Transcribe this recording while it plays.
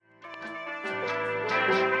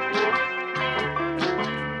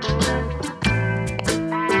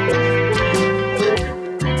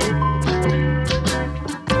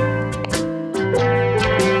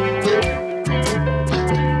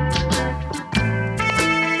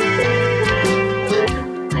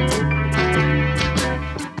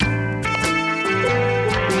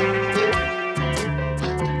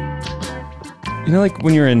You know, like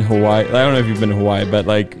when you're in Hawaii, I don't know if you've been to Hawaii, but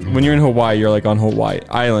like when you're in Hawaii, you're like on Hawaii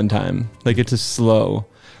island time. Like it's just slow.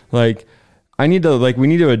 Like we need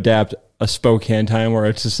to adapt a Spokane time where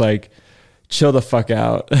it's just like chill the fuck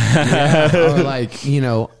out. Yeah, or like, you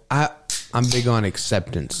know, I'm big on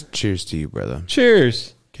acceptance. Cheers to you, brother.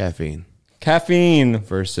 Cheers. Caffeine.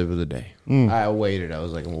 First sip of the day. I waited. I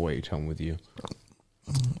was like, I'm gonna wait home with you.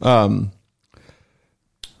 Dang,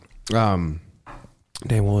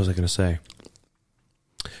 what was I gonna say?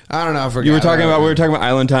 I don't know. I forgot. We were talking about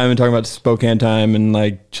island time and talking about Spokane time and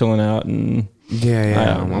like chilling out and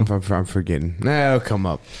I'm forgetting. Nah, it'll come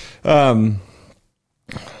up. Man,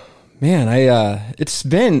 it's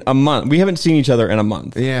been a month. We haven't seen each other in a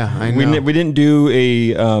month. Yeah, I know. We didn't do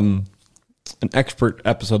an expert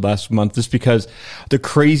episode last month just because the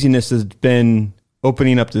craziness has been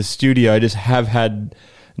opening up the studio. I just have had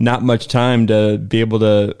not much time to be able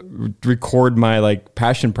to record my like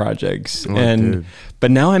passion projects. But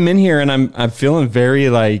now I'm in here and I'm feeling very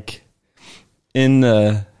like in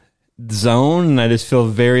the zone, and I just feel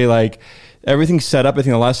very like everything's set up. I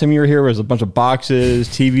think the last time you were here was a bunch of boxes,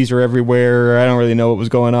 TVs are everywhere. I don't really know what was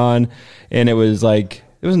going on. And it was like,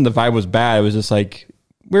 it wasn't the vibe was bad. It was just like,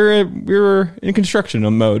 we were in construction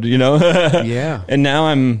mode, you know? Yeah. And now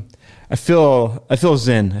I feel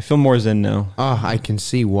zen. I feel more zen now. Oh, I can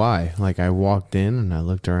see why. Like I walked in and I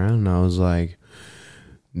looked around and I was like,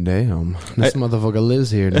 damn, this motherfucker lives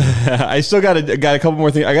here now. I still got a couple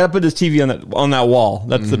more things. I got to put this TV on that wall.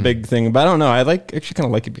 That's the big thing. But I don't know. I actually kind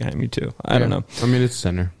of like it behind me too. I don't know. I mean, it's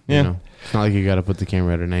center. Yeah. You know? It's not like you got to put the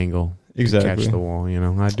camera at an angle. Exactly. To catch the wall, you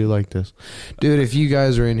know. I do like this. Dude, if you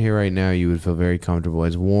guys are in here right now, you would feel very comfortable.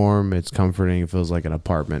 It's warm. It's comforting. It feels like an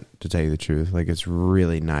apartment, to tell you the truth. Like, it's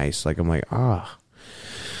really nice. Like, I'm like,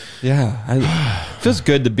 Yeah. It feels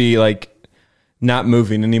good to be, like, not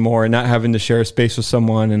moving anymore and not having to share a space with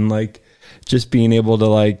someone and, like, just being able to,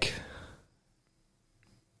 like,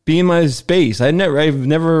 be in my space. I've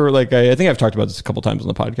never, like, I think I've talked about this a couple times on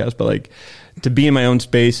the podcast, but, like, to be in my own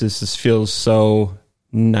space just feels so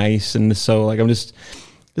nice, and so like this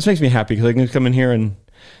makes me happy because I can come in here and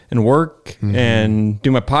work and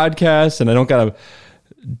do my podcast, and I don't gotta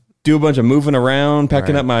do a bunch of moving around,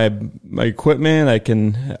 packing up my equipment.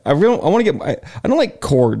 I want to get I don't like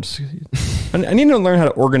cords. I need to learn how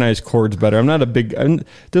to organize cords better.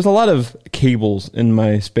 There's a lot of cables in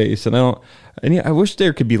my space, and I wish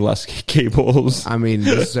there could be less cables. I mean,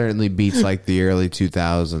 this certainly beats like the early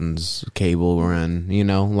 2000s cable run, you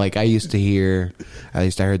know? Like I used to hear, at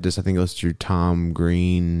least I heard this, I think it was through Tom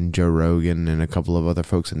Green, Joe Rogan, and a couple of other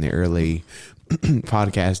folks in the early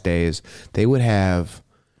podcast days. They would have,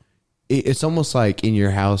 it's almost like in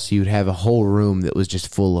your house, you'd have a whole room that was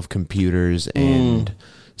just full of computers and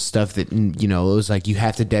stuff that, you know, it was like you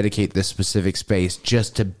have to dedicate this specific space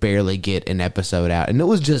just to barely get an episode out, and it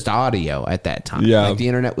was just audio at that time. Like the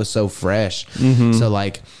internet was so fresh. So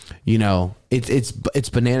like, you know, it's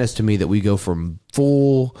bananas to me that we go from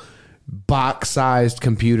full box-sized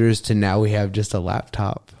computers to now we have just a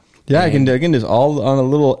laptop. I can do this all on a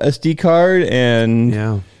little SD card and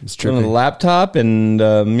it's on a laptop, and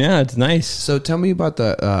it's nice. So tell me about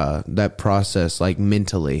that process, like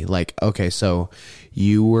mentally. Like, okay, so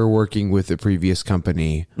you were working with the previous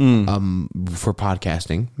company for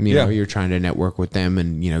podcasting. You know, you're trying to network with them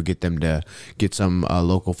and, you know, get them to get some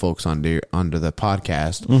local folks onto the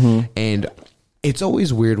podcast. And it's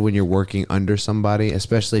always weird when you're working under somebody,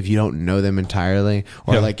 especially if you don't know them entirely,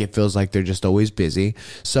 or like it feels like they're just always busy.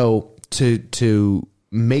 So to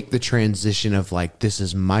make the transition of like, this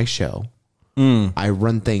is my show, I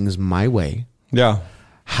run things my way. Yeah.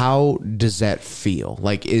 How does that feel?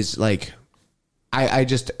 Like, I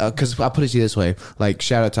just, because I'll put it to you this way, like,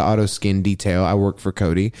 shout out to Auto Skin Detail. I work for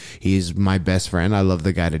Cody. He's my best friend. I love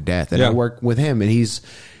the guy to death. And I work with him, and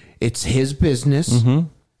it's his business.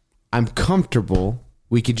 I'm comfortable.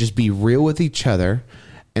 We could just be real with each other.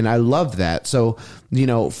 And I love that. So, you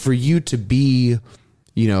know, for you to be,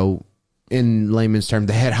 you know, in layman's term,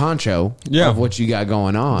 the head honcho of what you got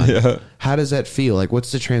going on. How does that feel? Like,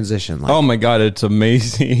 what's the transition like? Oh my God, it's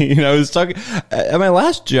amazing. You know, I was talking at my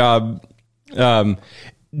last job.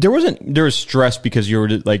 There was stress because you were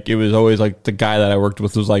like, it was always like the guy that I worked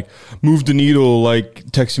with was like, move the needle, like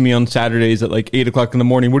texting me on Saturdays at like 8:00 in the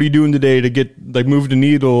morning. What are you doing today to get like move the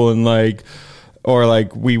needle? And like, or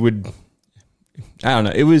like we would, I don't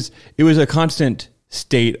know. It was a constant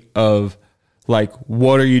state of like,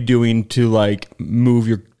 what are you doing to like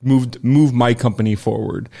move my company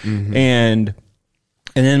forward? And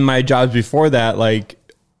then my jobs before that, like,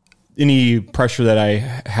 any pressure that I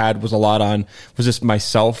had was just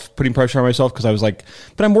myself putting pressure on myself. Cause I was like,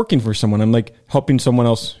 but I'm working for someone. I'm like helping someone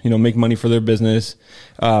else, make money for their business.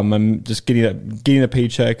 I'm just getting a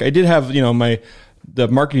paycheck. I did have, the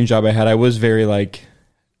marketing job I had, I was very like,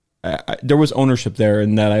 there was ownership there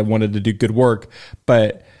and that I wanted to do good work,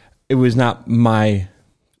 but it was not my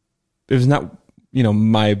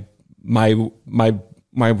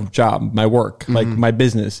job, my work, like my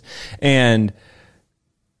business. And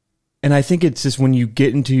I think it's just when you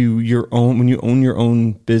get into when you own your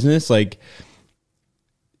own business, like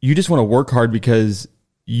you just want to work hard because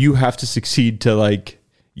you have to succeed to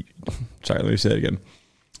sorry, let me say that again.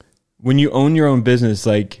 When you own your own business,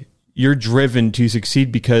 like you're driven to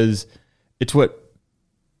succeed because it's what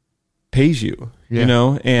pays you, but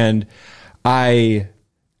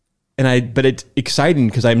it's exciting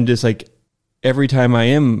because I'm just like, every time I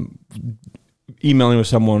am emailing with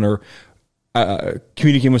someone or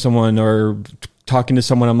communicating with someone or talking to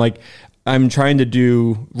someone, I'm like, I'm trying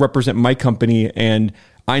to represent my company, and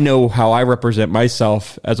I know how I represent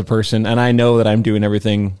myself as a person, and I know that I'm doing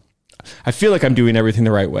everything. I feel like I'm doing everything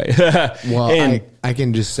the right way. Well, I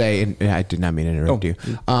can just say, and I did not mean to interrupt you.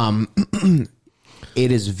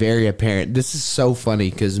 It is very apparent. This is so funny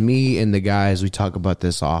because me and the guys, we talk about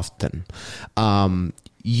this often.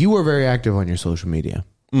 You are very active on your social media.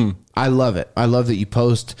 I love it. I love that you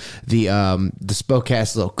post the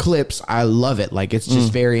Spokecast little clips. I love it. Like, it's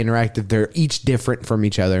just very interactive. They're each different from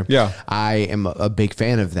each other. Yeah. I am a big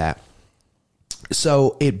fan of that.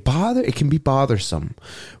 So it can be bothersome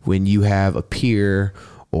when you have a peer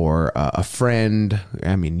or a friend.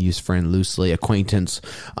 I mean, use friend loosely, acquaintance.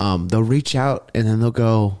 They'll reach out and then they'll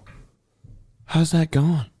go, "How's that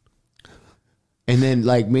going?" And then,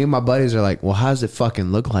 like, me and my buddies are like, "Well, how does it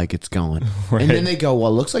fucking look like it's going?" Right. And then they go,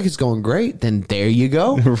 "Well, it looks like it's going great." Then there you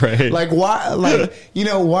go. Right. Like, why? Like,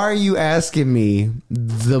 why are you asking me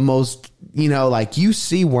the most? Like, you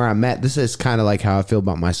see where I'm at. This is kind of like how I feel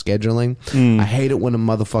about my scheduling. I hate it when a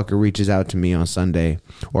motherfucker reaches out to me on Sunday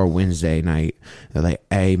or Wednesday night. They're like,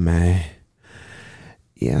 "Hey, man.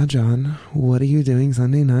 Yeah, John, what are you doing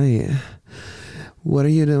Sunday night? What are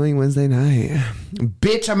you doing Wednesday night?"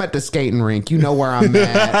 Bitch, I'm at the skating rink. You know where I'm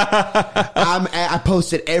at. I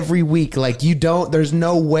post it every week. Like, there's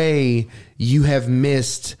no way you have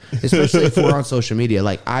missed, especially if we're on social media.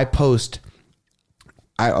 Like, I post.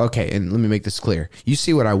 Okay, and let me make this clear. You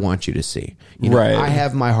see what I want you to see. Right. I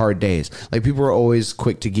have my hard days. Like, people are always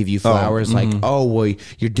quick to give you flowers. Like, "Oh, well,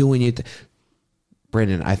 you're doing it."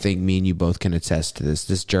 Brendan, I think me and you both can attest to this.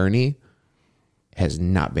 This journey has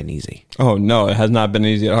not been easy. Oh, no, it has not been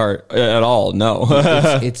easy at all. No.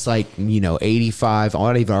 it's like, 85,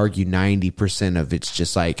 I'd even argue 90% of it's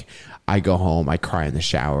just like, I go home, I cry in the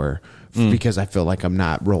shower because I feel like I'm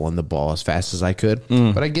not rolling the ball as fast as I could,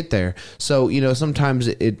 but I get there. So, sometimes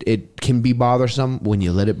it can be bothersome when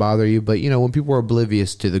you let it bother you, but when people are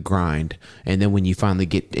oblivious to the grind, and then when you finally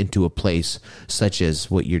get into a place such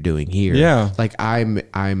as what you're doing here, like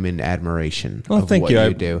I'm in admiration of thank what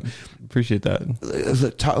you do. Appreciate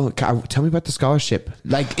that. Tell me about the scholarship.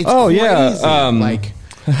 Like, it's crazy. Yeah. Like,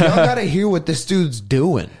 y'all gotta hear what this dude's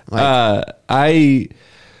doing. Like, I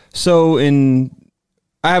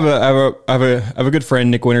have a good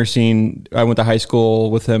friend, Nick Winterstein. I went to high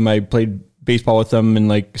school with him. I played baseball with him in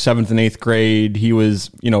like 7th and 8th grade. He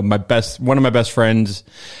was, one of my best friends,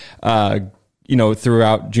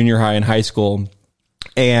 throughout junior high and high school.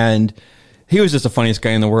 And he was just the funniest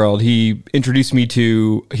guy in the world. He introduced me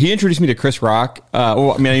to Chris Rock.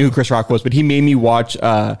 I knew who Chris Rock was, but he made me watch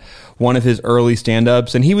one of his early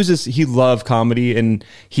stand-ups, and he loved comedy, and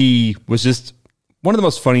he was just one of the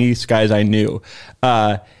most funniest guys I knew.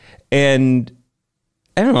 And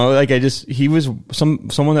I don't know, like, he was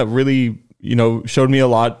someone that really, showed me a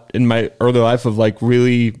lot in my early life of like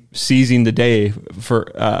really seizing the day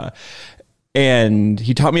and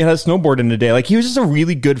he taught me how to snowboard in a day. Like, he was just a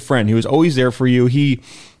really good friend. He was always there for you. He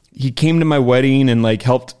came to my wedding and like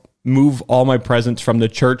helped move all my presents from the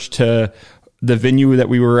church to the venue that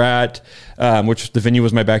we were at, which the venue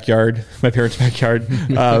was my backyard, my parents' backyard,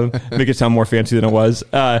 make it sound more fancy than it was.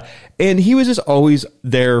 And he was just always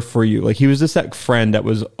there for you. Like, he was just that friend that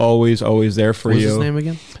was always there for you. What's his name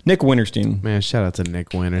again? Nick Winterstein. Man, shout out to Nick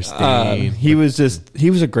Winterstein. He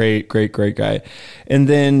was a great guy. And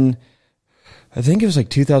then I think it was like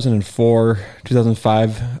 2004,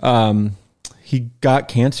 2005. He got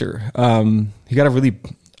cancer. He got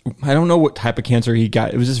I don't know what type of cancer he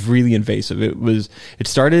got. It was just really invasive. It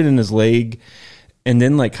started in his leg and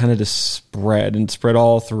then like kind of just spread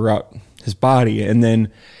all throughout his body. And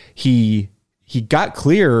then he got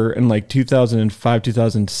clear in like 2005,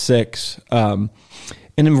 2006.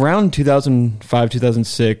 And in around 2005,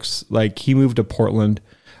 2006, like he moved to Portland.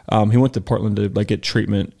 He went to Portland to like get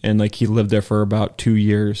treatment, and like he lived there for about 2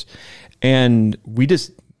 years, and we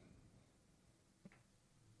just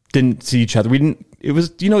didn't see each other. It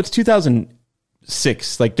was, it's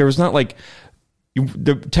 2006. Like there was not like,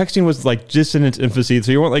 the texting was like just in its infancy.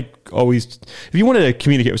 So you weren't like always, if you wanted to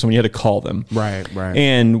communicate with someone, you had to call them. Right.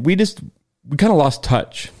 And we kind of lost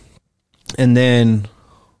touch. And then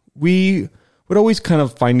we would always kind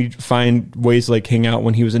of find ways to like hang out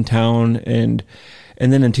when he was in town. And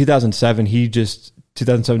then in 2007,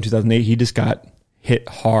 2008, he just got hit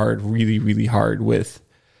hard, really, really hard with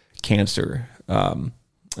cancer. And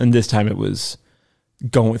this time it was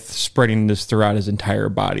spreading this throughout his entire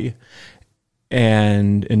body.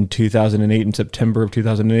 And in 2008, in September of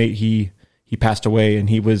 2008, he passed away, and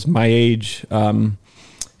he was my age.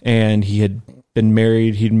 And he had been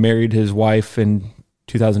married. He'd married his wife in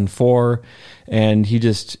 2004. And he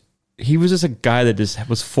was just a guy that just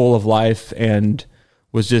was full of life and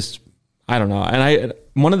was just, I don't know. And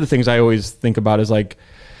one of the things I always think about is like,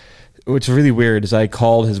 what's really weird is I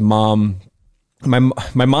called his mom. My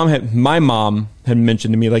mom had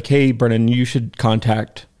mentioned to me like, hey, Brennan, you should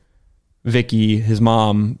contact Vicky, his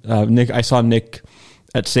mom. Nick, I saw Nick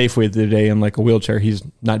at Safeway the other day in like a wheelchair. He's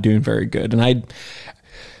not doing very good. And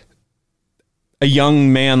a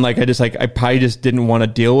young man, like I probably just didn't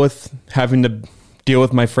want to having to deal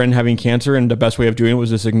with my friend having cancer. And the best way of doing it was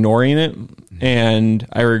just ignoring it. And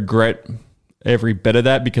I regret every bit of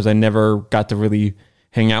that because I never got to really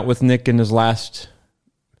hang out with Nick in his last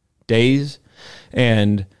days.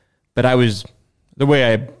 But the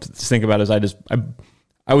way I think about it is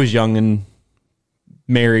I was young and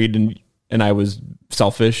married and I was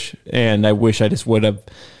selfish, and I wish I just would have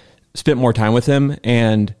spent more time with him.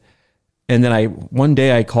 And then one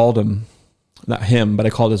day I called him, not him, but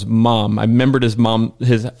I called his mom. I remembered his mom,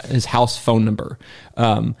 his house phone number.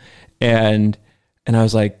 And I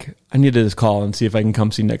was like, I need to just call and see if I can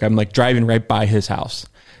come see Nick. I'm like driving right by his house,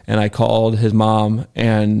 and I called his mom,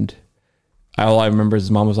 and all I remember is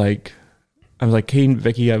his mom was like, I was like, hey,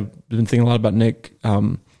 Vicky, I've been thinking a lot about Nick.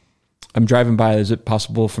 I'm driving by. Is it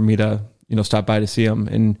possible for me to, stop by to see him?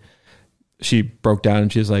 And she broke down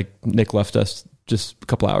and she was like, Nick left us just a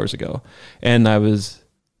couple hours ago. And I went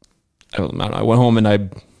home and I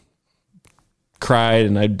cried,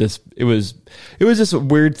 and it was just a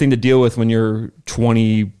weird thing to deal with when you're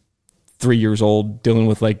 23 years old, dealing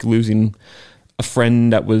with like losing a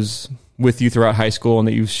friend that was with you throughout high school and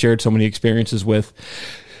that you've shared so many experiences with.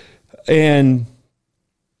 And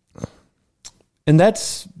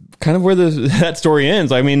that's kind of where that story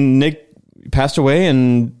ends. I mean, Nick passed away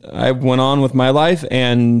and I went on with my life,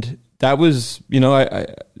 and that was,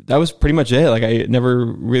 that was pretty much it. Like I never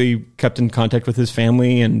really kept in contact with his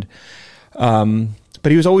family, and,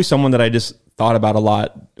 but he was always someone that I just thought about a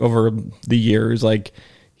lot over the years. Like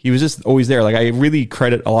he was just always there. Like I really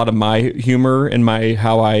credit a lot of my humor and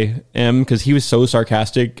how I am, because he was so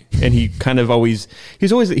sarcastic, and he kind of always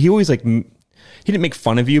like, he didn't make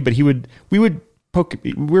fun of you, but we would poke.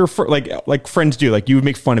 We were like friends do. Like you would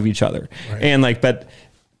make fun of each other, right. And like, but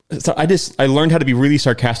so I learned how to be really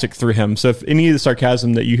sarcastic through him. So if any of the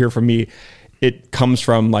sarcasm that you hear from me, it comes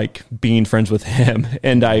from like being friends with him,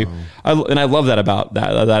 and I love that about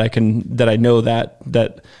that I know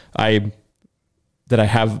that I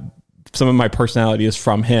have some of my personality is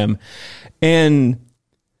from him. And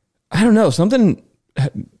I don't know, something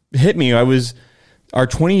hit me. Our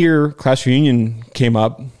 20-year class reunion came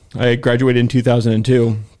up. I graduated in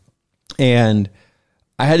 2002, and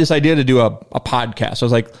I had this idea to do a podcast. I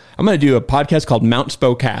was like, I'm going to do a podcast called Mount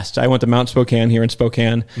Spokecast. I went to Mount Spokane here in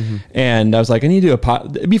Spokane, and I was like, I need to do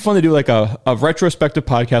it'd be fun to do like a retrospective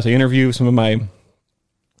podcast. I interview some of my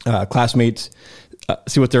classmates,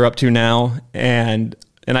 see what they're up to now. And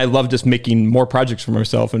I love just making more projects for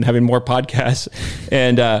myself and having more podcasts.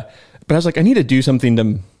 And, but I was like, I need to do something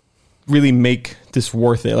to really make this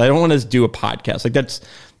worth it. I don't want to do a podcast. Like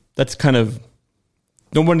that's kind of,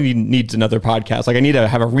 nobody needs another podcast. Like I need to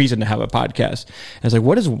have a reason to have a podcast. And I was like,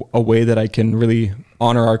 what is a way that I can really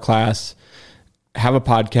honor our class, have a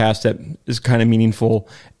podcast that is kind of meaningful,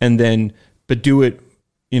 and then, but do it,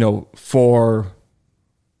 for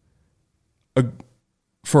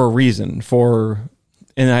a reason,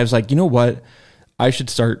 and I was like, you know what? I should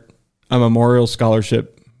start a memorial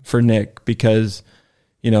scholarship for Nick, because,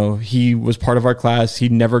 he was part of our class. He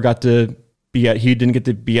didn't get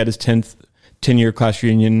to be at his 10-year class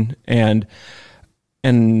reunion. And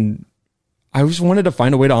I just wanted to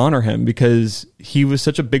find a way to honor him, because he was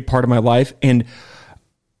such a big part of my life. And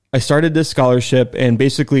I started this scholarship, and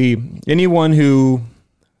basically anyone who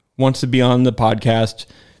wants to be on the podcast,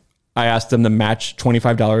 I asked them to match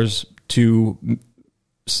 $25 to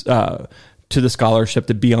the scholarship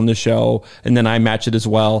to be on the show. And then I match it as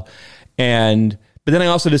well. But then I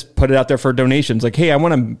also just put it out there for donations. Like, hey, I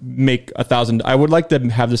want to make $1,000. I would like to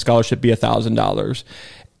have the scholarship be $1,000.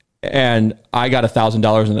 And I got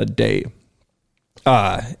 $1,000 in a day.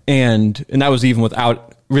 And that was even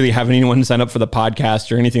without really having anyone sign up for the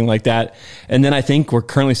podcast or anything like that. And then I think we're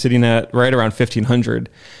currently sitting at right around 1,500.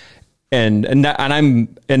 And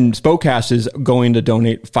Spokecast is going to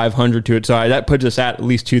donate 500 to it. So that puts us at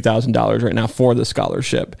least $2,000 right now for the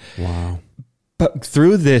scholarship. Wow. But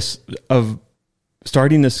through this of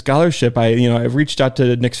starting this scholarship, I reached out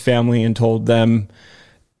to Nick's family and told them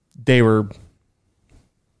they were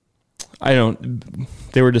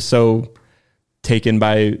just so taken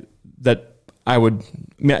by that.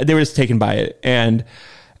 They were just taken by it.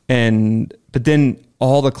 But then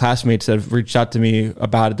all the classmates that have reached out to me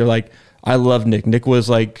about it, they're like, I love Nick. Nick was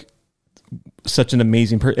like such an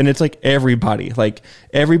amazing person. And it's like everybody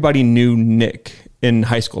knew Nick in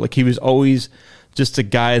high school. Like he was always just a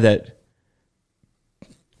guy that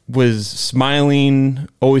was smiling,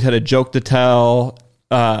 always had a joke to tell.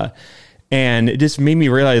 And it just made me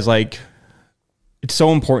realize like, it's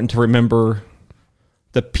so important to remember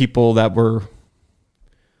the people that were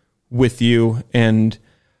with you. And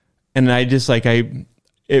I just like, I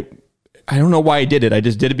don't know why I did it. I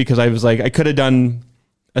just did it because I was like, I could have done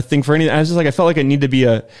a thing for anything. I was just like, I felt like it needed to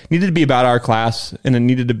be about our class, and it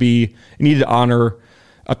needed to honor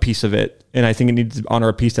a piece of it. And I think it needed to honor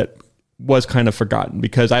a piece that was kind of forgotten,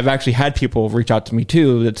 because I've actually had people reach out to me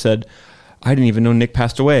too that said, I didn't even know Nick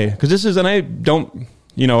passed away. And I don't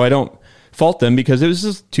fault them, because it was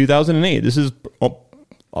just 2008. This is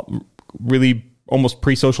really almost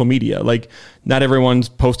pre-social media. Like not everyone's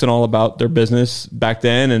posting all about their business back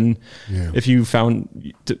then. And if you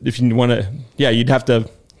want to, you'd have to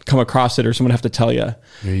come across it, or someone have to tell you.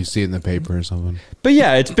 Yeah, you see it in the paper or something. But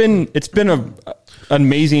yeah, it's been an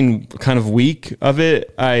amazing kind of week of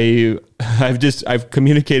it. I've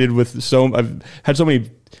communicated with I've had so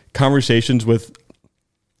many conversations with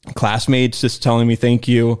classmates just telling me thank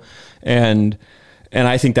you. And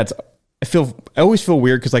I think I always feel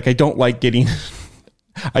weird, because like I don't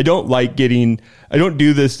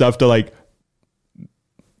do this stuff to like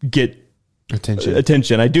get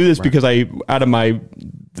attention. I do this because I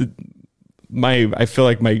feel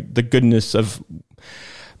like the goodness of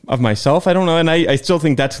myself. I don't know. And I still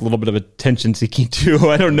think that's a little bit of attention seeking too.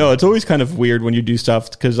 I don't know. It's always kind of weird when you do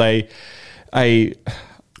stuff, because I like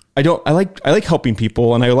helping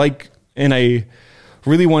people, and I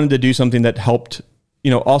really wanted to do something that helped,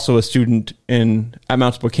 also a student at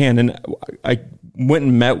Mount Spokane. And I went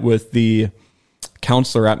and met with the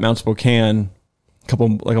counselor at Mount Spokane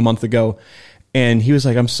a month ago. And he was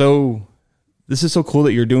like, this is so cool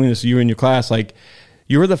that you're doing this, you and your class. Like,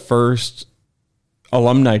 you were the first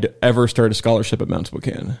alumni to ever start a scholarship at Mount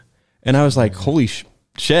Spokane. And I was like, holy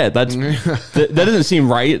shit, that doesn't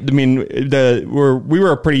seem right. I mean, we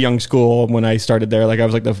were a pretty young school when I started there. Like I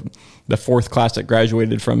was like the fourth class that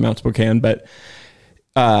graduated from Mount Spokane, but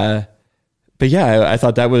yeah, I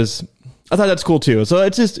thought that's cool too. So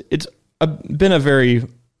it's been a very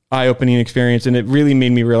eye-opening experience, and it really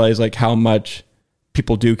made me realize like how much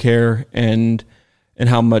people do care, and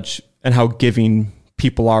how giving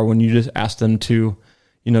people are when you just ask them to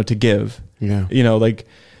give. Yeah. Like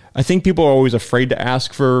I think people are always afraid to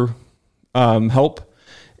ask for help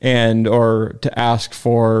or to ask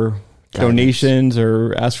for donations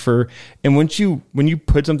or ask for, and when you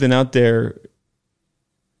put something out there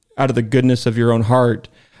out of the goodness of your own heart,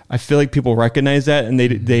 I feel like people recognize that, and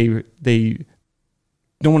they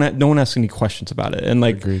no one asks any questions about it. And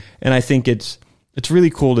like, agreed. And I think it's really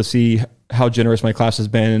cool to see how generous my class has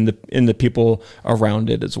been, and the people around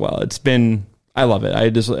it as well. I love it.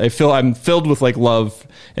 I feel I'm filled with like love,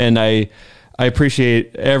 and I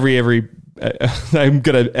appreciate every I'm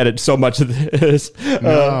going to edit so much of this.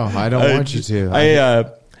 No, I don't want you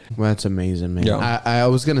to. Well, that's amazing, man. Yeah. I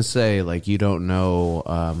was going to say, like, you don't know,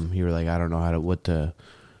 you were like, I don't know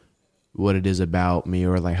what it is about me,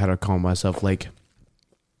 or like how to call myself. Like,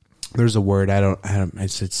 there's a word,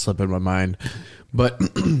 it's slipping my mind. But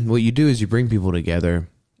what you do is you bring people together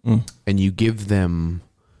and you give them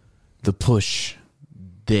the push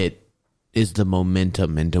that is the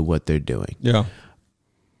momentum into what they're doing. Yeah.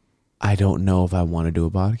 I don't know if I want to do a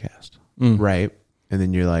podcast. Right. And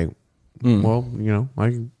then you're like, well,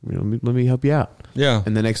 let me help you out. Yeah.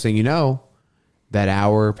 And the next thing you know, that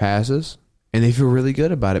hour passes and they feel really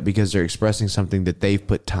good about it because they're expressing something that they've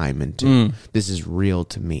put time into. This is real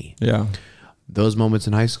to me. Yeah. Those moments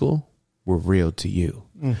in high school, were real to you.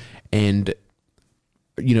 And,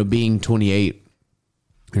 you know, being 28,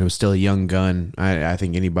 you know, still a young gun. I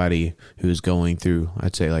think anybody who's going through,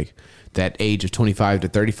 I'd say like that age of 25 to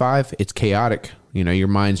 35, it's chaotic. You know, your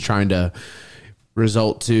mind's trying to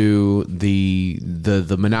result to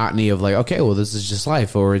the monotony of like, okay, well, this is just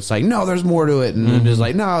life, or it's like, no, there's more to it, and it's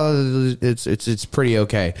like, no, it's pretty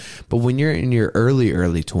okay. But when you're in your early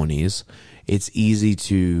 20s, it's easy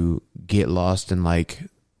to get lost in like,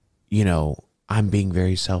 you know, I'm being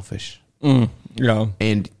very selfish. Yeah.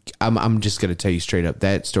 And I'm just gonna tell you straight up,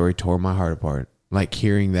 that story tore my heart apart. Like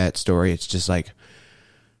hearing that story, it's just like,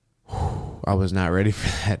 whew, I was not ready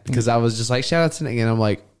for that, because I was just like, shout out to Nick, and I'm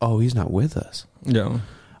like, oh, he's not with us. Yeah.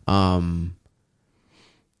 I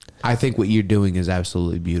think what you're doing is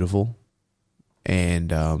absolutely beautiful,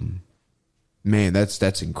 and man,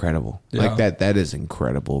 that's incredible. Yeah. Like that is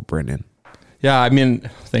incredible, Brendan. Yeah, I mean,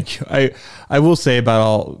 thank you. I will say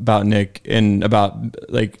about Nick and about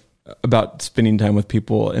spending time with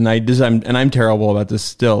people, and I'm terrible about this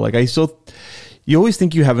still. Like you always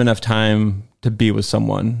think you have enough time to be with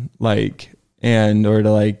someone, like, or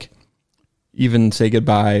to like even say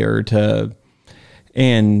goodbye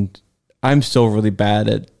and I'm still really bad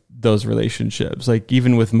at those relationships. Like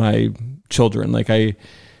even with my children, like I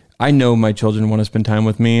know my children want to spend time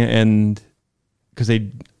with me, and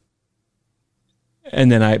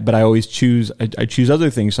but I always choose other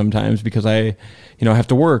things sometimes because I have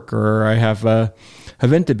to work, or I have a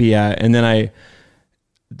event to be at. And then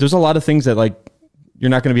there's a lot of things that like you're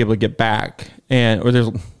not going to be able to get back. Or there's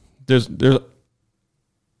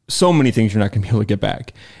so many things you're not going to be able to get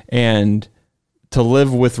back. And to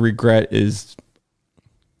live with regret is,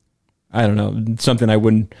 I don't know, something I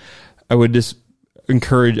would just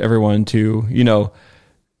encourage everyone to,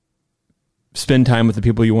 spend time with the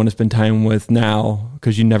people you want to spend time with now,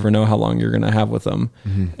 because you never know how long you're going to have with them.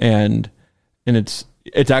 Mm-hmm. And it's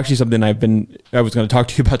actually something I was going to talk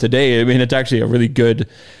to you about today. I mean, it's actually a really good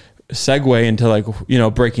segue into like,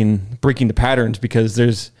 breaking the patterns, because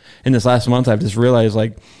in this last month, I've just realized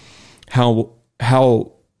like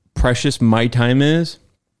how precious my time is,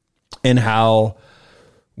 and how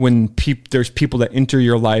when there's people that enter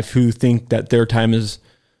your life who think that their time is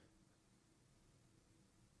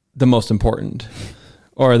the most important,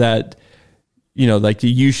 or that, like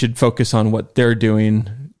you should focus on what they're doing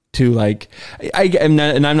to like, I'm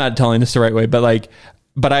not telling this the right way, but I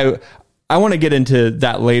want to get into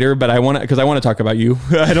that later, but I want to talk about you.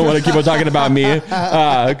 I don't want to keep on talking about me,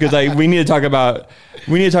 because we need to talk about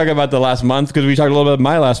the last month, because we talked a little bit about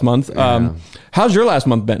my last month. Yeah. How's your last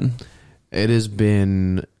month been? It has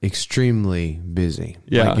been extremely busy.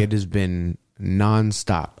 Yeah. Like it has been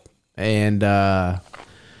nonstop. And,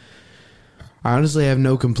 I honestly have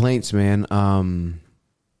no complaints, man.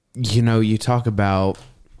 You talk about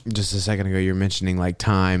just a second ago, you're mentioning like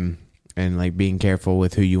time and like being careful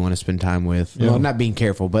with who you want to spend time with. Yeah. Well, not being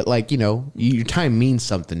careful, but like, your time means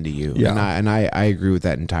something to you. Yeah. And I agree with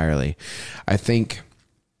that entirely. I think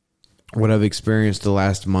what I've experienced the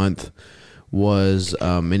last month was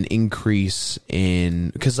an increase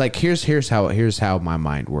in, because like here's how my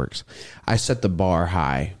mind works. I set the bar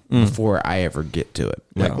high before I ever get to it.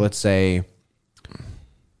 Like let's say,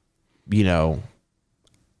 this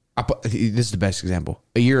is the best example.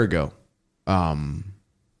 A year ago,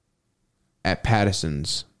 at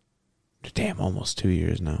Patterson's, almost 2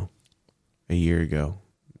 years now. A year ago,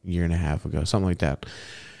 year and a half ago, something like that.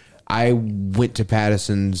 I went to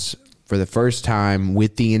Patterson's for the first time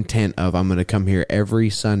with the intent of, I'm going to come here every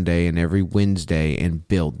Sunday and every Wednesday and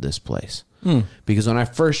build this place. Because when I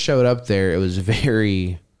first showed up there, it was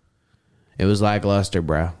lackluster,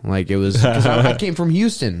 bro. Like it was, because I came from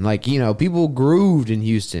Houston. Like, people grooved in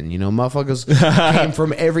Houston. Motherfuckers came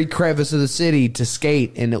from every crevice of the city to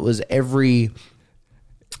skate, and it was every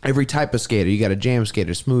type of skater. You got a jam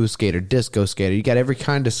skater, smooth skater, disco skater. You got every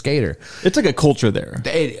kind of skater. It's like a culture there.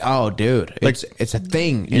 Dude, it's a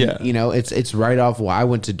thing. And, it's right off. Well, I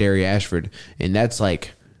went to Derry Ashford, and that's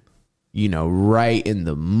like, right in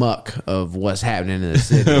the muck of what's happening in the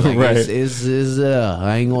city. Like right. It's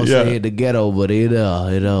I ain't gonna say it the ghetto, but it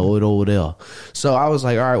over there. So I was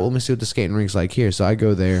like, all right, well, let me see what the skating rink's like here. So I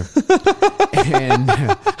go there, and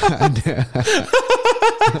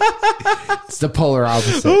it's the polar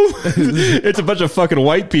opposite. It's a bunch of fucking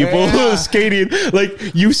white people skating.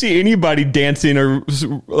 Like you see anybody dancing, or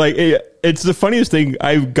like it's the funniest thing.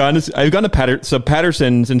 I've gone to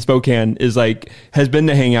Patterson's in Spokane has been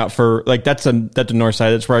the hangout for like that's the north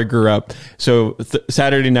side. That's where I grew up. So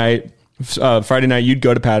Saturday night, Friday night you'd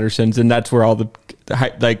go to Patterson's, and that's where all the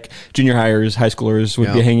like junior hires, high schoolers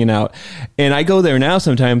would be hanging out. And I go there now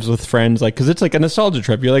sometimes with friends, like, because it's like a nostalgia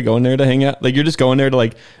trip. You're like going there to hang out, like you're just going there to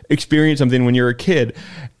like experience something when you're a kid,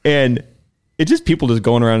 and it's just people just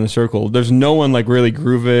going around in a circle. There's no one like really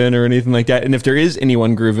grooving or anything like that. And if there is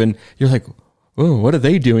anyone grooving, you're like, oh, what are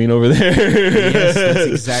they doing over there? Yes,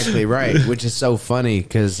 that's exactly right. Which is so funny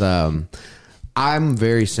because I'm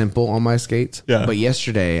very simple on my skates. Yeah. But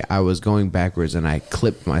yesterday I was going backwards and I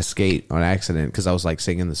clipped my skate on accident because I was like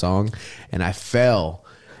singing the song and I fell.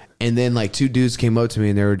 And then like two dudes came up to me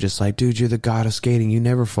and they were just like, dude, you're the god of skating. You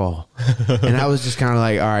never fall. And I was just kind of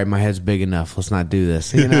like, all right, my head's big enough. Let's not do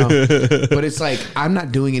this, you know? But it's like, I'm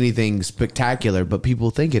not doing anything spectacular, but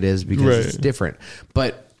people think it is because it's different.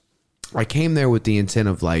 But I came there with the intent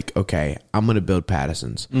of like, okay, I'm going to build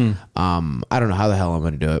Patterson's. I don't know how the hell I'm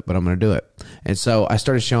going to do it, but I'm going to do it. And so I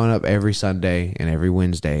started showing up every Sunday and every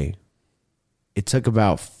Wednesday. It took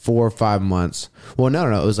about 4 or 5 months. Well,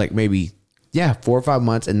 no. It was like maybe, 4 or 5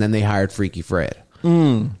 months. And then they hired Freaky Fred.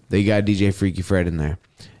 They got DJ Freaky Fred in there.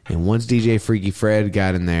 And once DJ Freaky Fred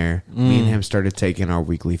got in there, me and him started taking our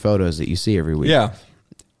weekly photos that you see every week. Yeah.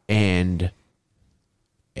 And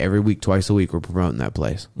every week, twice a week, we're promoting that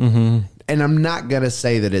place. Mm-hmm. And I'm not going to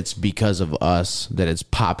say that it's because of us that it's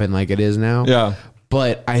popping like it is now. Yeah.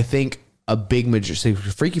 But I think a big majority,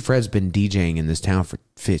 Freaky Fred's been DJing in this town for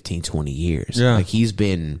 15, 20 years. Yeah. Like he's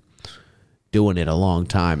been doing it a long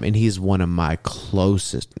time. And he's one of my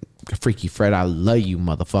closest. Freaky Fred, I love you,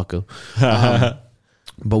 motherfucker.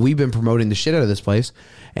 But we've been promoting the shit out of this place.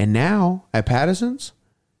 And now at Patterson's,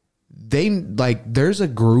 there's a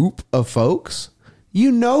group of folks.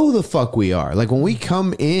 You know the fuck we are. Like when we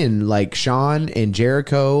come in, like Sean and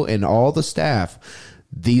Jericho and all the staff,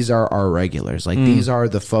 these are our regulars. Like these are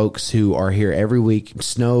the folks who are here every week.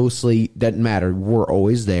 Snow, sleet, doesn't matter. We're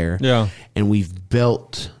always there. Yeah. And we've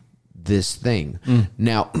built this thing.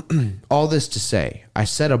 Now, all this to say, I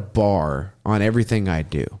set a bar on everything I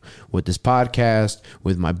do with this podcast,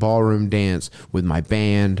 with my ballroom dance, with my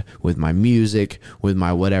band, with my music, with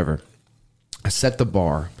my whatever. I set the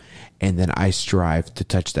bar. And then I strive to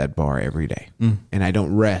touch that bar every day. And I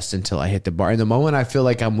don't rest until I hit the bar. And the moment I feel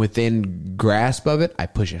like I'm within grasp of it, I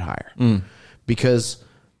push it higher. Because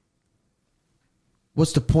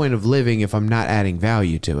what's the point of living if I'm not adding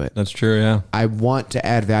value to it? That's true, yeah. I want to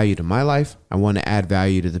add value to my life. I want to add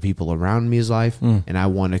value to the people around me's life. And I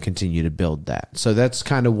want to continue to build that. So that's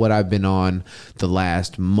kind of what I've been on the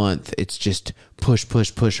last month. It's just push,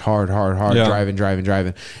 hard, Yeah.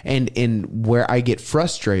 driving. And where I get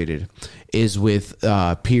frustrated is with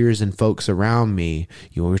peers and folks around me.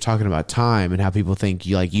 You know, we're talking about time and how people think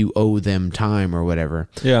you owe them time or whatever.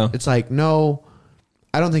 Yeah. It's like, no,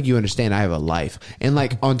 I don't think you understand. I have a life. And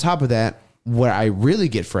like on top of that, where I really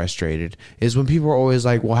get frustrated is when people are always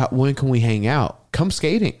like, well, when can we hang out? Come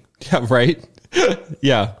skating. Yeah, right?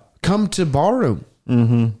 Yeah. Come to Ballroom.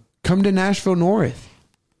 Come to Nashville North.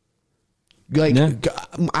 Like,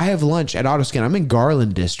 I have lunch at Autoscan. I'm in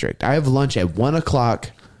Garland District. I have lunch at 1 o'clock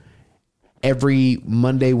every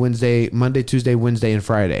Monday, Tuesday, Wednesday, and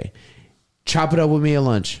Friday. Chop it up with me at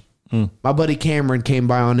lunch. My buddy Cameron came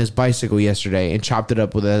by on his bicycle yesterday and chopped it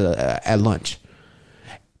up with at lunch.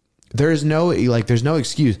 There's no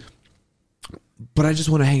excuse. But I just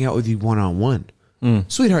want to hang out with you one-on-one.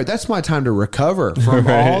 Sweetheart, that's my time to recover from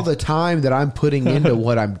all the time that I'm putting into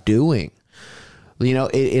what I'm doing. You know,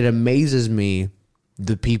 it amazes me,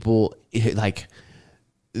 the people, like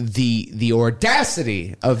the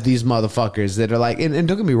audacity of these motherfuckers that are like, and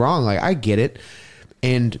don't get me wrong, like I get it.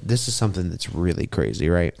 And this is something that's really crazy,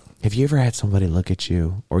 right? Have you ever had somebody look at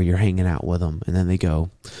you or you're hanging out with them and then they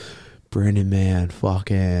go, Brandon, man,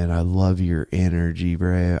 fucking, I love your energy,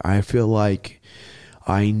 bro. I feel like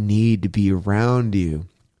I need to be around you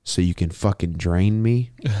so you can fucking drain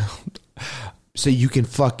me. So you can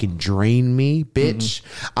fucking drain me, bitch.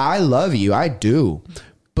 I love you. I do.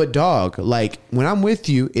 But dog, like when I'm with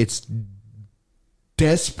you, it's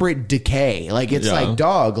desperate decay. Like it's like,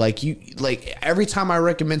 dog, like you, like every time I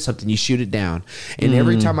recommend something, you shoot it down. And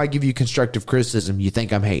every time I give you constructive criticism, you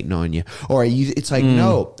think I'm hating on you. Or it's like,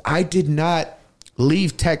 no, I did not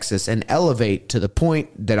leave Texas and elevate to the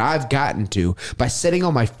point that I've gotten to by sitting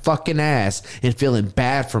on my fucking ass and feeling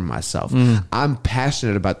bad for myself. I'm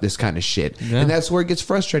passionate about this kind of shit. And that's where it gets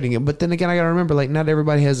frustrating. But then again, I got to remember, like, not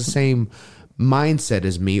everybody has the same mindset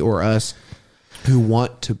as me or us who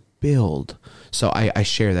want to build. So I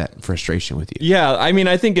share that frustration with you. Yeah. I mean,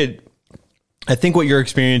 I think what your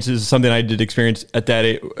experience is something I did experience at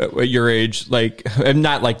at your age. Like, I'm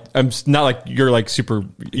not like you're like super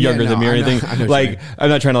younger than me or anything. I'm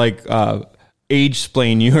not trying to like age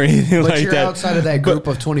explain you or anything But like you're that. outside of that group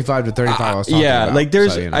of 25 to 35 I was talking Yeah, about. like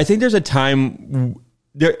there's, So, you know. I think there's a time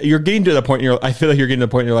you're getting to the point I feel like you're getting to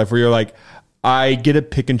the point in your life where you're like, I get to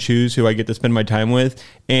pick and choose who I get to spend my time with,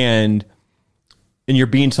 and you're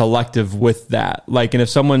being selective with that. Like, and if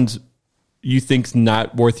someone's you think's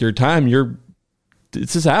not worth your time,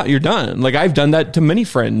 it's just out. You're done. Like, I've done that to many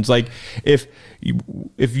friends. Like, if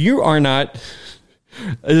you are not,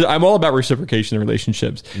 I'm all about reciprocation in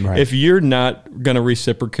relationships. Right. If you're not going to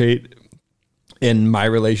reciprocate in my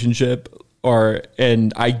relationship,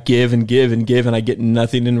 and I give and give and give and I get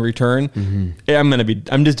nothing in return,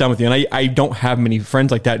 I'm just done with you. And I don't have many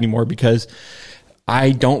friends like that anymore, because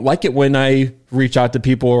I don't like it when I reach out to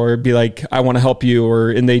people or be like, I want to help you,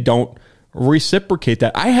 and they don't reciprocate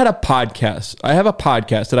that. I have a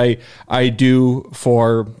podcast that I do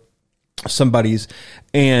for some buddies,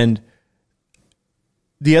 and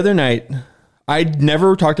the other night, I'd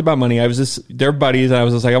never talked about money. I was just their buddies, and I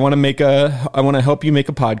was just like, I want to help you make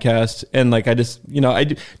a podcast. And like,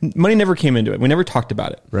 money never came into it. We never talked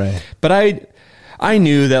about it. Right. But I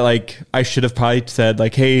knew that like, I should have probably said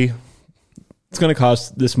like, hey, it's going to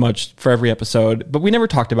cost this much for every episode, but we never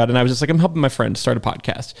talked about it. And I was just like, I'm helping my friend start a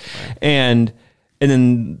podcast. Right. And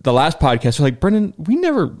then the last podcast, we're like, Brendan, we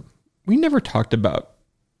never talked about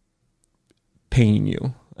paying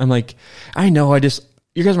you. I'm like, I know,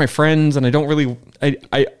 you guys are my friends, and I don't really, I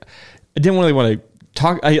didn't really want to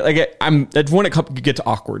talk. That's when it gets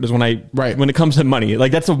awkward, is when when it comes to money.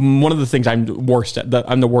 Like, that's one of the things I'm the worst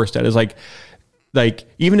at is like,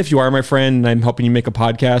 even if you are my friend and I'm helping you make a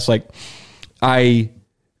podcast, like I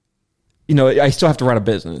still have to run a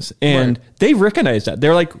business, and they recognize that.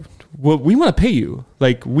 They're like, well, we want to pay you.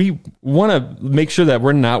 Like, we want to make sure that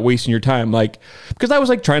we're not wasting your time. Like, because I was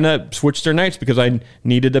like trying to switch their nights, because I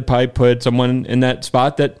needed to probably put someone in that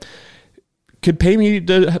spot that could pay me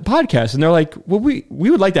the podcast. And they're like, well, we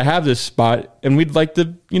would like to have this spot, and we'd like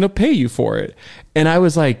to, pay you for it. And I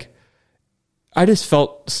was like, I just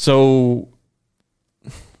felt so,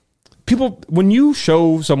 when you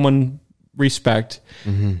show someone respect,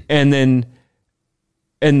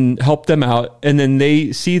 and help them out, and then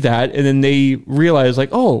they see that, and then they realize like,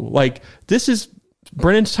 oh, like, this is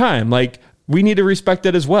Brennan's time, like, we need to respect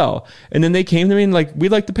that as well. And then they came to me and like,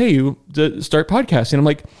 we'd like to pay you to start podcasting. I'm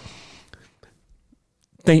like,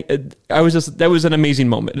 that was an amazing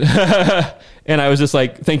moment. And I was just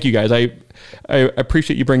like, thank you guys. I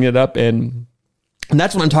appreciate you bringing it up. And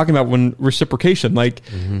that's what I'm talking about when reciprocation, like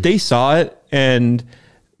they saw it and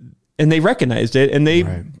they recognized it, and they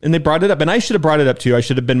brought it up, and I should have brought it up too. I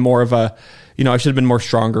should have been more of a, I should have been more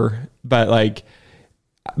stronger, but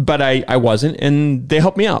I wasn't, and they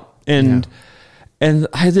helped me out. And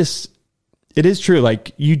it is true.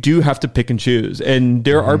 Like, you do have to pick and choose, and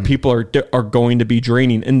there are people are going to be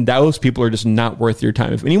draining, and those people are just not worth your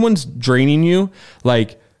time. If anyone's draining you,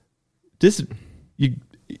 like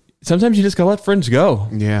sometimes you just gotta let friends go.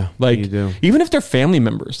 Yeah. Like, you do. Even if they're family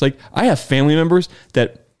members, like I have family members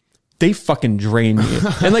that they fucking drain me.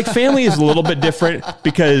 And like, family is a little bit different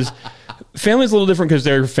because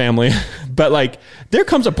they're family. But like, there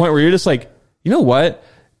comes a point where you're just like, you know what?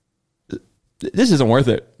 This isn't worth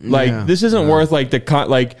it. Like, this isn't worth like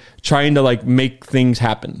trying to like make things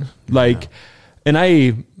happen. Like,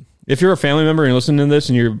 and if you're a family member and you're listening to this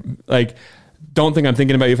and you're like, don't think I'm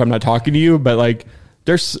thinking about you if I'm not talking to you, but like,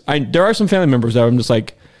 there are some family members that I'm just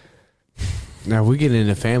like, now we get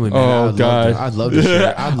into family, man. Oh, God. I'd love to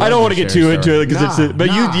share. I don't want to get too into it because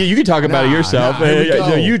you can talk about it yourself.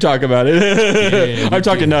 You talk about it. Yeah, I've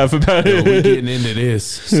talked enough about it. We're getting into this.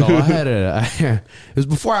 So it was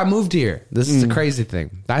before I moved here. This is the crazy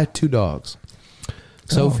thing. I had 2 dogs,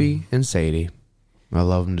 Sophie and Sadie. I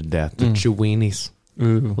love them to death. They're Chiweenies,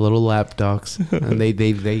 little lap dogs, and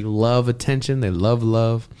they love attention. They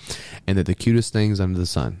love, and they're the cutest things under the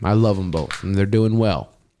sun. I love them both, and they're doing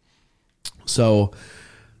well. So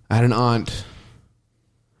I had an aunt,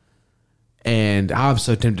 and I'm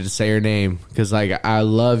so tempted to say her name because, like, I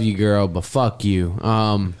love you, girl, but fuck you.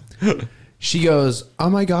 She goes, oh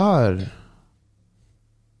my God,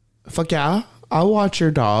 fuck yeah, I'll watch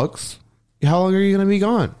your dogs. How long are you going to be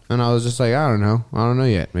gone? And I was just like, I don't know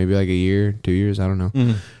yet. Maybe like a year, 2 years. I don't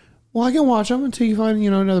know. Well, I can watch them until you find,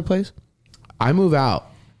 another place. I move out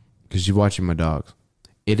because you're watching my dogs.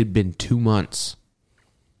 It had been 2 months.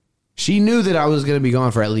 She knew that I was going to be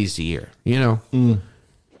gone for at least a year, It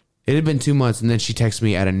had been 2 months, and then she texted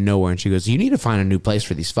me out of nowhere, and she goes, you need to find a new place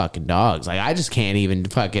for these fucking dogs. Like, I just can't even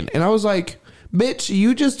fucking... And I was like, bitch,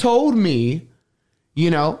 you just told me,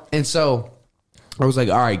 And so I was like,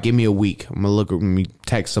 all right, give me a week. I'm going to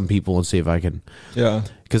text some people and see if I can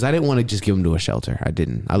because I didn't want to just give them to a shelter. I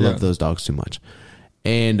didn't. I love those dogs too much.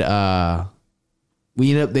 And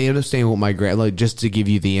they end up staying with my like, just to give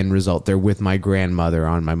you the end result, they're with my grandmother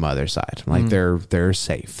on my mother's side. Like they're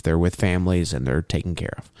safe. They're with families and they're taken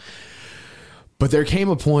care of. But there came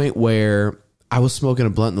a point where I was smoking a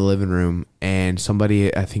blunt in the living room, and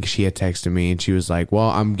somebody, I think she had texted me, and she was like, well,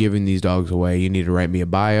 I'm giving these dogs away. You need to write me a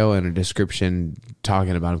bio and a description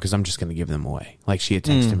talking about them, because I'm just going to give them away. Like, she had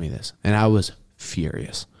texted me this, and I was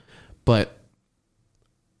furious. But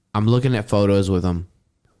I'm looking at photos with them,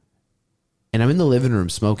 and I'm in the living room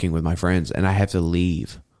smoking with my friends, and I have to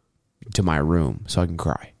leave to my room so I can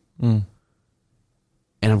cry.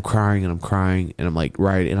 And I'm crying and I'm crying and I'm like,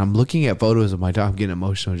 right. And I'm looking at photos of my dog. I'm getting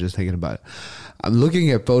emotional just thinking about it. I'm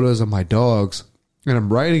looking at photos of my dogs and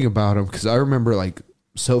I'm writing about them, because I remember like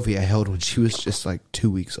Sophie I held when she was just like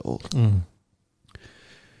 2 weeks old.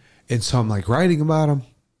 And so I'm like writing about them.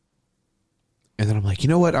 And then I'm like, you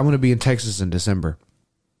know what? I'm going to be in Texas in December.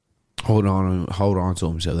 Hold on to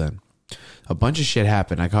them till then. A bunch of shit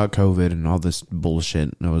happened. I caught COVID and all this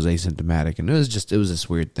bullshit, and I was asymptomatic, and it was this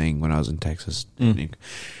weird thing when I was in Texas. And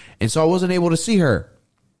so I wasn't able to see her.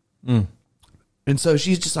 And so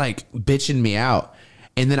she's just like bitching me out.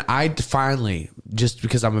 And then I finally, just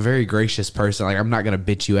because I'm a very gracious person, like, I'm not going to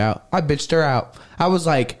bitch you out, I bitched her out. I was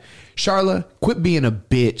like, Charla, quit being a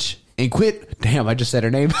bitch and quit. Damn, I just said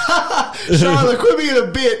her name. Charla, quit being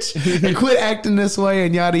a bitch and quit acting this way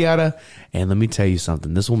and yada yada. And let me tell you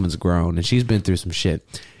something. This woman's grown and she's been through some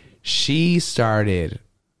shit. She started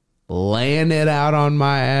laying it out on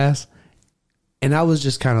my ass. And I was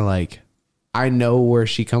just kind of like, I know where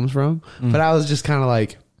she comes from. But I was just kind of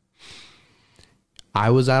like,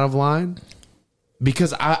 I was out of line.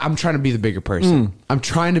 Because I'm trying to be the bigger person. I'm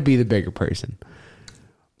trying to be the bigger person.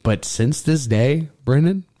 But since this day,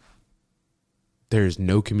 Brendan, there's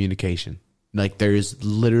no communication. Like, there's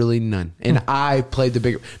literally none. And I played the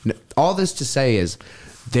bigger. All this to say is,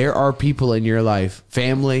 there are people in your life,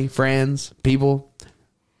 family, friends, people.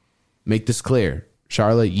 Make this clear.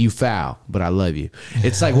 Charlotte, you foul, but I love you.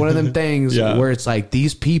 It's like one of them things where it's like,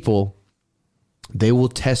 these people, they will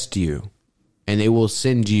test you and they will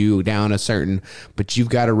send you down a certain, but you've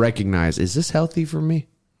got to recognize, is this healthy for me?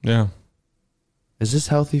 Yeah. Is this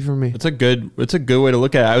healthy for me? It's a good way to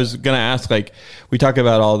look at it. I was going to ask, like, we talk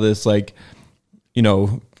about all this, like, you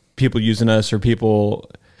know, people using us or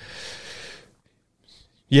people,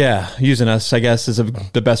 using us, I guess, is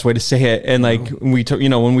the best way to say it. And like, when we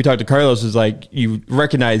talk to Carlos, is like, you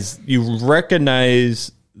recognize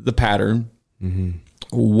the pattern.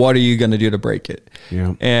 What are you going to do to break it?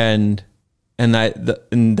 Yeah. And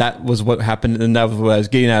that was what happened. And that was what I was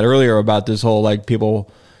getting at earlier about this whole, like,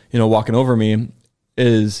 people, you know, walking over me.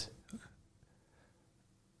 Is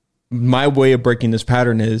my way of breaking this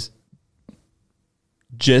pattern is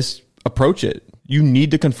just approach it. You need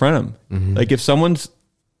to confront them. Like, if someone's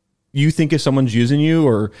using you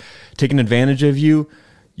or taking advantage of you,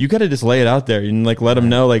 you got to just lay it out there and like let them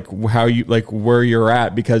know like how you, like, where you're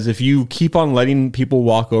at, because if you keep on letting people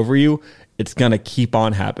walk over you, it's going to keep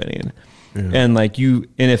on happening. And like even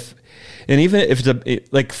if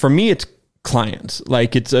it's like, for me, it's clients,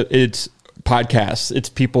 like it's podcasts, it's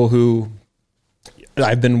people who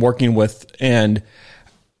I've been working with, and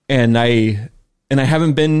I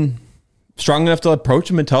haven't been strong enough to approach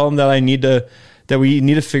them and tell them that we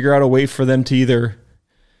need to figure out a way for them to either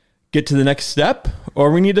get to the next step,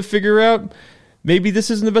 or we need to figure out maybe this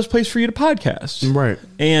isn't the best place for you to podcast. Right.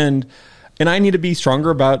 And I need to be stronger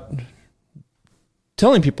about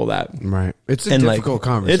telling people that. Right. It's a difficult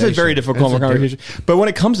conversation. It's a very difficult conversation. But when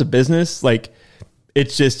it comes to business, like,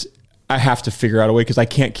 it's just, I have to figure out a way, because I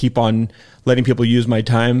can't keep on letting people use my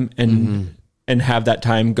time and have that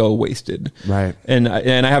time go wasted. Right. And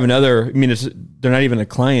I have another, I mean, they're not even a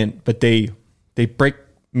client, but they break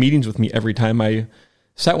meetings with me every time I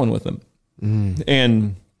set one with them.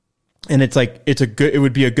 And it's like, it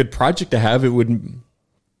would be a good project to have. It would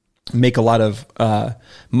make a lot of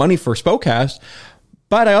money for Spokecast,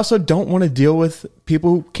 but I also don't want to deal with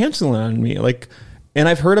people canceling on me. Like, and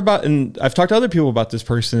I've heard about, and I've talked to other people about this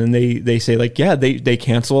person, and they say like, yeah, they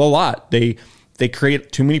cancel a lot. They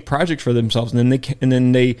create too many projects for themselves, and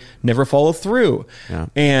then they never follow through. Yeah.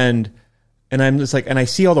 And I'm just like, and I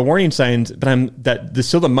see all the warning signs, but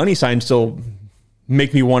the money signs still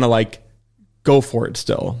make me want to like go for it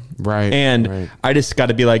still. Right. And I just got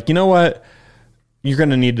to be like, you know what? You're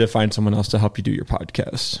going to need to find someone else to help you do your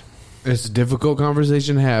podcast. It's a difficult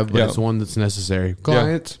conversation to have, but it's one that's necessary.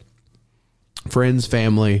 Clients, friends,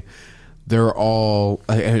 family, they're all,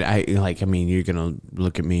 I mean, you're going to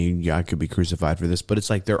look at me, yeah, I could be crucified for this, but it's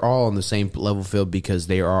like they're all on the same level field because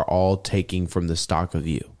they are all taking from the stock of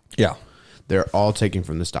you. Yeah. They're all taking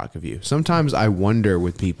from the stock of you. Sometimes I wonder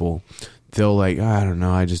with people, they'll like, I don't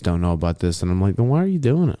know, I just don't know about this. And I'm like, then why are you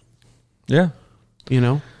doing it? Yeah. You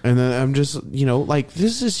know? And then I'm just, you know, like,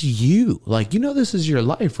 this is you. Like, you know, this is your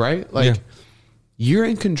life, right? Like, you're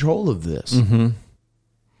in control of this. Mm-hmm.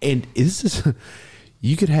 And this is,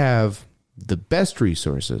 you could have the best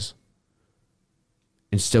resources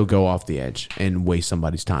and still go off the edge and waste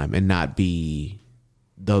somebody's time and not be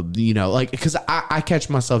the, you know, like, because I catch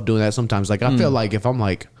myself doing that sometimes. Like, I feel like if I'm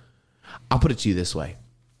like, I'll put it to you this way.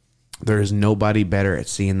 There is nobody better at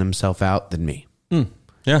seeing themselves out than me.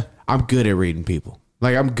 Yeah. I'm good at reading people.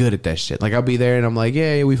 Like, I'm good at that shit. Like, I'll be there and I'm like,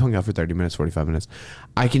 yeah, we've hung out for 30 minutes, 45 minutes.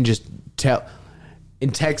 I can just tell. In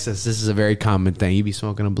Texas, this is a very common thing. You be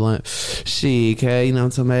smoking a blunt. Chic, hey, you know,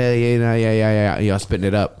 somebody, yeah. Y'all spitting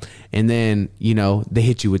it up. And then, you know, they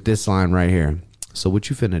hit you with this line right here. So what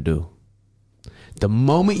you finna do? The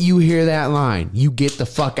moment you hear that line, you get the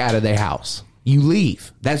fuck out of their house. You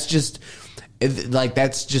leave. That's just, like,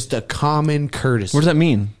 that's just a common courtesy. What does that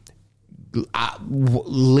mean?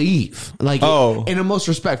 Leave, like, in a most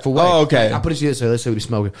respectful way. Oh, okay. Like, I put it to you this way. Let's say we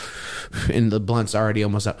smoking, and the blunt's already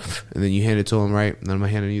almost up, and then you hand it to him, right? And then I'm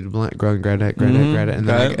handing you the blunt. Go and grab that,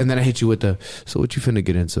 and then I hit you with the. So what you finna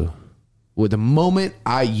get into? With the moment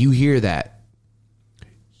you hear that,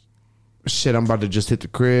 shit, I'm about to just hit the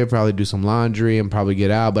crib, probably do some laundry, and probably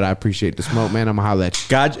get out. But I appreciate the smoke, man. I'm gonna holler at you.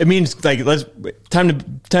 God, it means like time to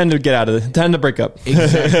get out of it. Time to break up.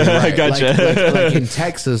 Exactly. Right. I gotcha. Like in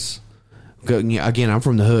Texas. Again, I'm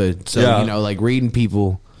from the hood, so you know, like reading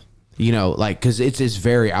people, you know, like because it's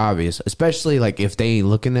very obvious, especially like if they ain't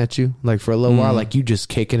looking at you like for a little while, like you just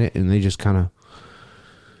kicking it, and they just kind of,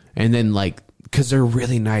 and then like because they're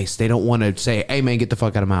really nice, they don't want to say, "Hey man, get the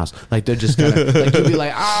fuck out of my house." Like they're just kind of like you'll be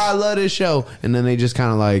like, "I love this show," and then they just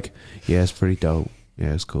kind of like, "Yeah, it's pretty dope.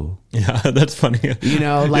 Yeah, it's cool." Yeah, that's funny. You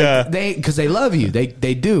know, like because they love you,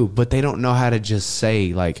 they do, but they don't know how to just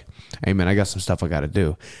say like, "Hey man, I got some stuff I got to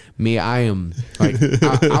do." Me, I am like,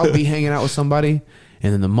 I'll be hanging out with somebody,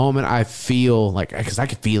 and then the moment I feel like, because I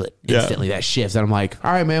can feel it instantly, that shift, and I'm like,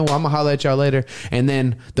 all right, man, well, I'm gonna holler at y'all later. And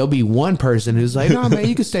then there'll be one person who's like, no, man,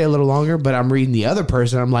 you can stay a little longer, but I'm reading the other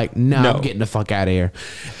person. I'm like, no, I'm getting the fuck out of here.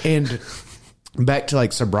 And back to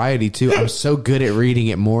like sobriety too. I'm so good at reading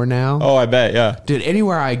it more now. Oh, I bet. Yeah. Dude,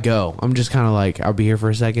 anywhere I go, I'm just kind of like, I'll be here for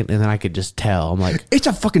a second, and then I could just tell. I'm like, it's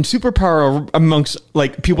a fucking superpower amongst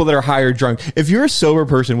like people that are higher drunk. If you're a sober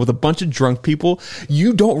person with a bunch of drunk people,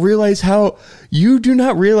 you do not realize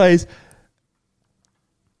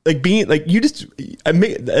like being like, you just,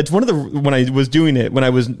 it's one of the, when I was doing it, when I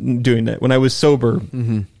was sober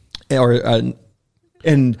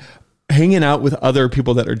and hanging out with other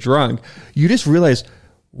people that are drunk, you just realize,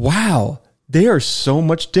 wow, they are so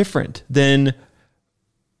much different than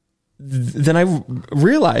I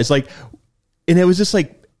realized. Like, and it was just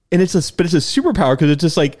like, and it's a superpower because it's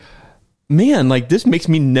just like, man, like this makes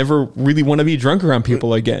me never really want to be drunk around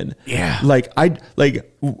people again. Yeah.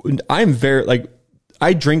 I'm very like,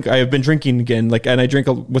 I have been drinking again, like, and I drink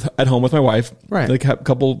at home with my wife, right? Like a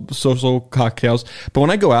couple social cocktails. But when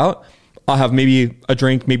I go out, I'll have maybe a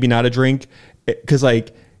drink, maybe not a drink. Cause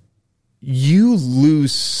like you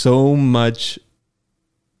lose so much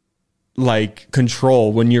like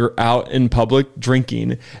control when you're out in public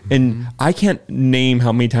drinking. And I can't name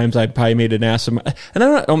how many times I probably made an ass of and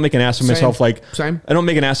I don't make an ass of myself. Like I don't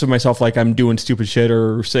make an ass of myself like I'm doing stupid shit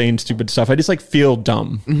or saying stupid stuff. I just like feel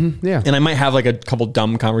dumb. Yeah. And I might have like a couple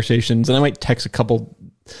dumb conversations, and I might text a couple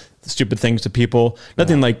stupid things to people.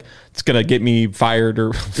 Nothing like it's gonna get me fired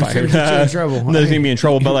or fired. Get you in trouble. Nothing's gonna be in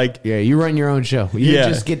trouble. But like, yeah, you run your own show. You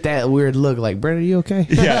just get that weird look. Like, Brent, are you okay?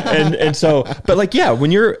 Yeah, and so, but like, yeah,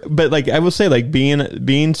 but like, I will say, like,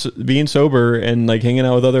 being sober and like hanging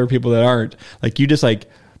out with other people that aren't, like, you just like,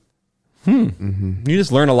 you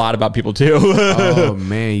just learn a lot about people too. Oh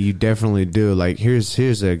man, you definitely do. Like, here's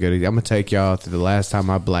a good. I'm gonna take y'all to the last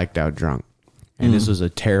time I blacked out drunk, and this was a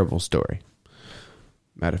terrible story.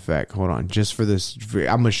 Matter of fact, hold on. Just for this, I'm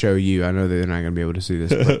going to show you. I know that they're not going to be able to see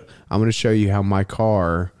this, but I'm going to show you how my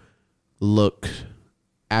car looked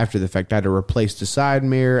after the fact. I had to replace the side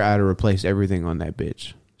mirror. I had to replace everything on that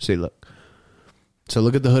bitch. See, look. So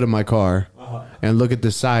look at the hood of my car and look at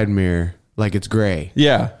the side mirror like it's gray.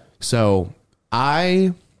 Yeah. So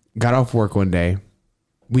I got off work one day.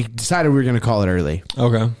 We decided we were going to call it early.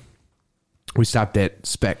 Okay. We stopped at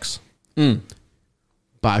Specs.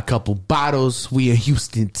 buy a couple bottles. We in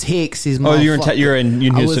Houston, Texas. Oh, you're in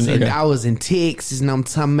Houston. I was in Texas, and I'm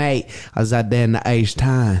telling mate, I was out there in the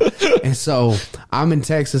H-Time. And so I'm in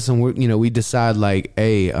Texas, and we decide like,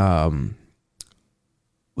 hey,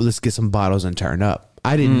 let's get some bottles and turn up.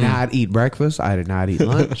 I did not eat breakfast. I did not eat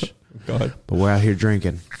lunch. God. But we're out here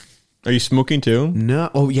drinking. Are you smoking too? No.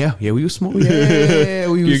 Oh yeah, we were smoking. Yeah,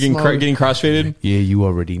 we You're getting crossfaded. Yeah, you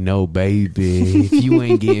already know, baby. If you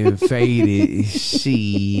ain't getting faded,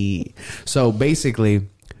 shit. So basically,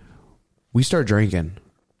 we start drinking.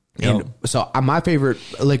 And so my favorite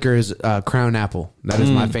liquor is Crown Apple. That is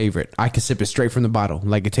my favorite. I can sip it straight from the bottle.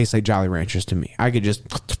 Like it tastes like Jolly Ranchers to me. I could just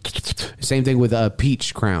same thing with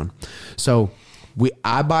peach Crown. So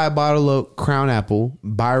I buy a bottle of Crown Apple.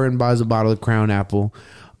 Byron buys a bottle of Crown Apple.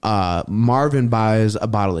 Marvin buys a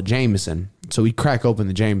bottle of Jameson. So we crack open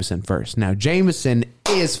the Jameson first. Now Jameson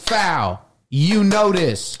is foul. You know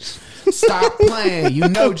this. Stop playing. You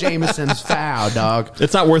know Jameson's foul, dog.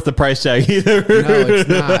 It's not worth the price tag either. No, it's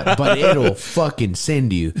not. But it'll fucking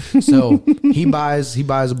send you. So he buys a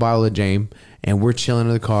bottle of Jame, and we're chilling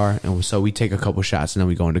in the car, and so we take a couple shots, and then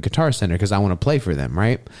we go into Guitar Center because I want to play for them,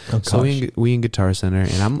 right? Oh, so we in Guitar Center,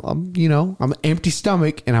 and I'm an empty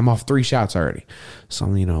stomach, and I'm off 3 shots already. So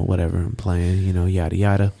I'm whatever, I'm playing, yada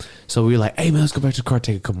yada. So we're like, hey man, let's go back to the car,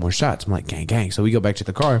 take a couple more shots. I'm like, gang gang. So we go back to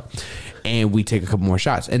the car, and we take a couple more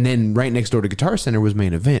shots, and then right next door to Guitar Center was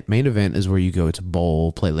Main Event. Main Event is where you go to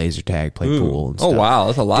bowl, play laser tag, play pool, and stuff. Oh wow,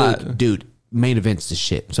 that's a lot, dude. Main Event's the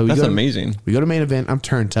shit. So that's amazing. We go to Main Event. I'm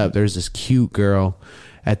turned up. There's this cute girl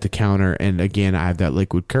at the counter, and again, I have that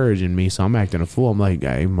liquid courage in me, so I'm acting a fool. I'm like,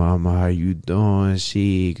 hey mama, how you doing?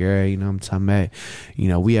 She girl, I'm talking about,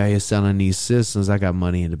 we out here selling these systems. I got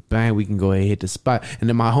money in the bank. We can go ahead and hit the spot. And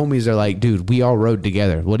then my homies are like, dude, we all rode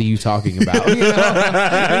together. What are you talking about? And so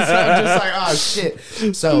I'm just like, oh shit.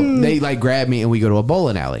 So they like grab me, and we go to a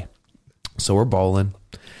bowling alley. So we're bowling,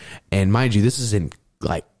 and mind you, this is in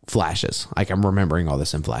like flashes. Like I'm remembering all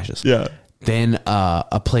this in flashes. Yeah. Then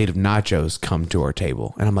a plate of nachos come to our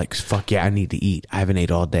table, and I'm like, fuck yeah, I need to eat. I haven't ate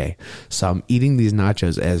all day. So I'm eating these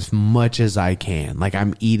nachos as much as I can. Like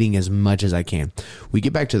I'm eating as much as I can. We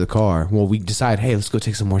get back to the car. Well, we decide, hey, let's go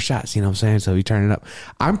take some more shots. You know what I'm saying? So we turn it up.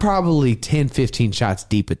 I'm probably 10, 15 shots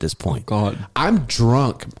deep at this point. Oh, God. I'm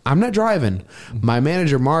drunk. I'm not driving. My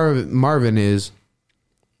manager, Marvin, is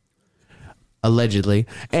allegedly.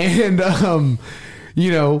 And,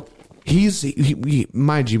 he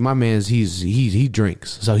mind you, my man's he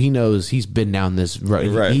drinks, so he knows he's been down this road.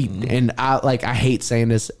 Right. And I hate saying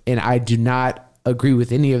this, and I do not agree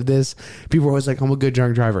with any of this. People are always like, I'm a good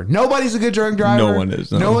drunk driver. Nobody's a good drunk driver. No one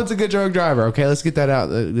is. No one's a good drunk driver. Okay, let's get that out.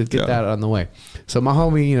 Let's get that on the way. So my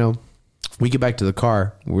homie, we get back to the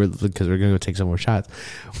car because we're gonna go take some more shots.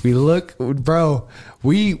 We look, bro.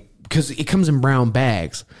 Because it comes in brown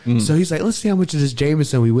bags. So he's like, let's see how much of this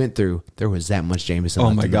Jameson we went through. There was that much Jameson.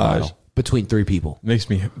 Oh my gosh. Bottle, between 3 people. Makes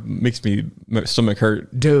me my stomach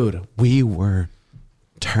hurt. Dude, we were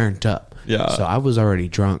turned up. Yeah. So I was already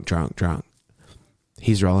drunk.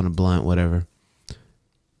 He's rolling a blunt, whatever.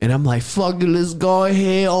 And I'm like, fuck it, let's go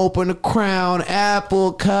ahead, open the Crown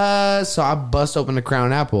Apple, cuz. So I bust open the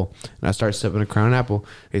Crown Apple, and I start sipping the Crown Apple.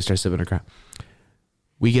 They start sipping the Crown.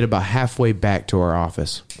 We get about halfway back to our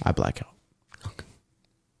office. I black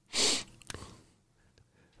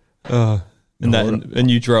out.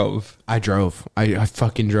 And you drove. I drove. I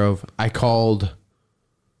fucking drove. I called.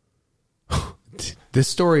 This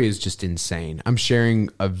story is just insane. I'm sharing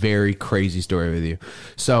a very crazy story with you.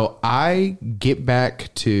 So I get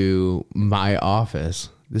back to my office.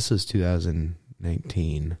 This was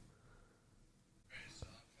 2019.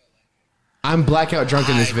 I'm blackout drunk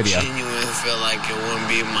in this video. I genuinely feel like it wouldn't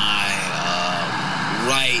be my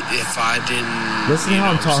right if I didn't. Listen to how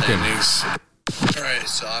I'm talking. Alright,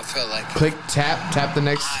 so I felt like. Click, tap the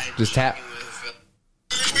next. Just tap.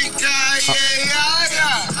 I'm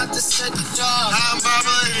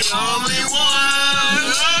probably the only one.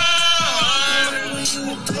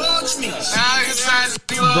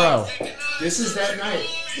 Bro, this is that night.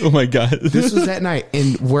 Oh my God. This was that night.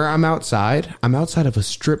 And where I'm outside of a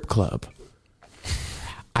strip club.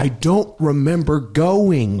 I don't remember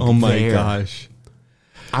going. Oh my there. gosh.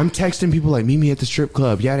 I'm texting people like, meet me at the strip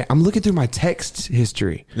club. Yeah, I'm looking through my text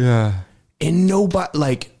history. Yeah. And nobody,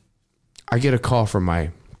 like, I get a call from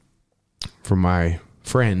my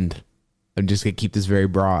friend. I'm just going to keep this very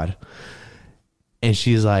broad. And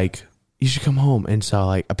she's like, you should come home. And so,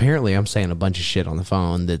 like, apparently I'm saying a bunch of shit on the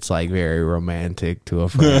phone that's, like, very romantic to a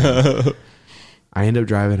friend. I end up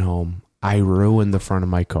driving home. I ruined the front of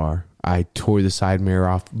my car. I tore the side mirror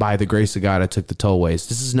off. By the grace of God, I took the tollways.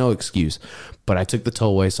 This is no excuse, but I took the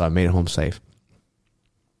tollway, so I made it home safe.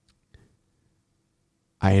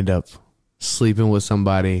 I end up sleeping with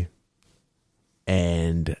somebody,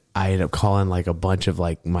 and I end up calling like a bunch of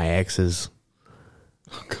like my exes.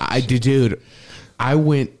 Dude, I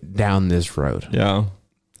went down this road. Yeah.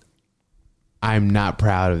 I'm not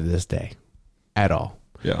proud of this day at all.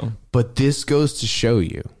 Yeah. But this goes to show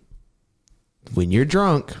you, when you're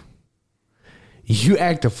drunk, you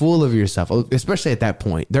act a fool of yourself, especially at that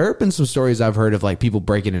point. There have been some stories I've heard of like people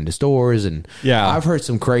breaking into stores, and I've heard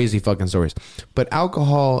some crazy fucking stories. But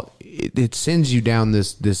alcohol, it sends you down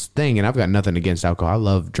this thing, and I've got nothing against alcohol. I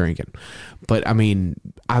love drinking. But I mean,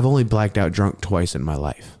 I've only blacked out drunk twice in my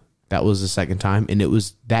life. That was the second time, and it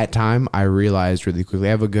was that time I realized really quickly.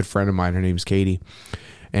 I have a good friend of mine, her name's Katie,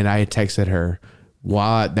 and I had texted her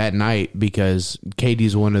that night, because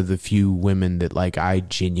Katie's one of the few women that like I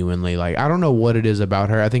genuinely like. I don't know what it is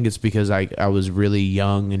about her. I think it's because I was really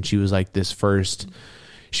young, and she was like this first.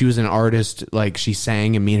 She was an artist, like she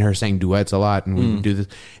sang, and me and her sang duets a lot, and we would do this.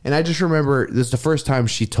 And I just remember this is the first time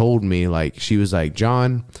she told me, like, she was like,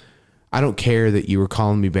 John, I don't care that you were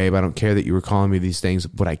calling me babe. I don't care that you were calling me these things.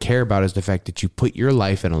 What I care about is the fact that you put your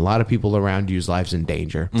life and a lot of people around you's lives in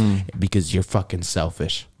danger because you're fucking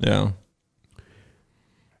selfish. Yeah.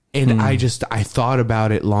 And I thought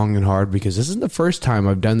about it long and hard, because this isn't the first time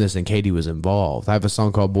I've done this and Katie was involved. I have a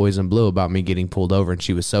song called Boys in Blue about me getting pulled over, and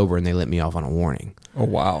she was sober, and they let me off on a warning. Oh,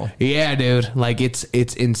 wow. Yeah, dude. Like, it's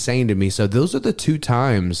insane to me. So those are the two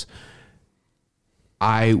times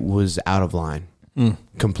I was out of line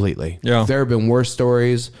completely. Yeah. There have been worse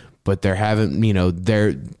stories, but there haven't,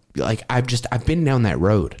 they're like, I've been down that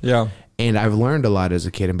road. Yeah. And I've learned a lot as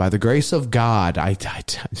a kid, and by the grace of God, I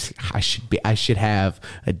should have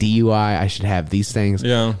a DUI. I should have these things.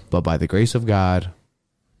 Yeah. But by the grace of God,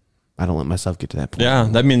 I don't let myself get to that point.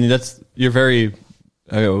 Yeah. I mean, you're very,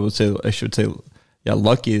 I should say,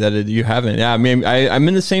 lucky that you haven't. Yeah. I mean, I'm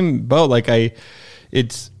in the same boat. Like I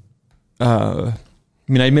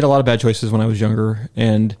made a lot of bad choices when I was younger,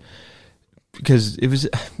 and because it was,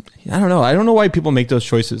 I don't know why people make those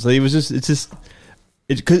choices. Like,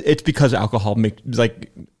 it's because alcohol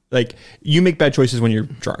like you make bad choices when you're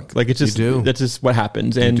drunk. Like, it's just, that's just what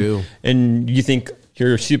happens. And you think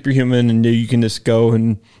you're superhuman, and you can just go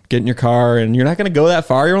and get in your car, and you're not going to go that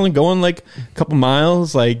far. You're only going like a couple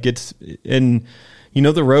miles. Like, the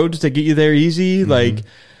roads that get you there easy. Like,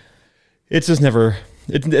 it's just never,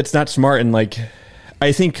 it's not smart. And like,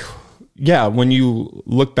 I think, when you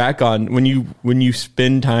look back on, when you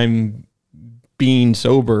spend time being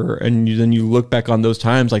sober, and then you look back on those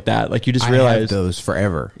times like that, like you just realize I have those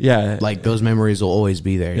forever. Yeah. Like, those memories will always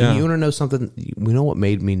be there. Yeah. You want to know something? You know what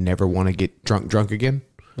made me never want to get drunk again?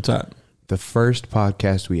 What's that? The first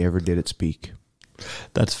podcast we ever did at Speak.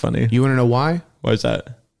 That's funny. You want to know why? Why is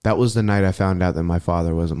that? That was the night I found out that my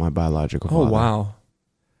father wasn't my biological father. Oh, wow.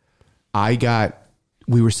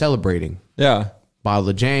 We were celebrating. Yeah. Bottle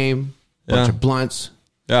of Jame, bunch of blunts.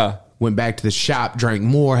 Yeah. Went back to the shop, drank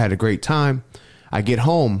more, had a great time. I get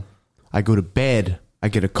home, I go to bed, I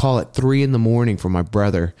get a call at 3 a.m. from my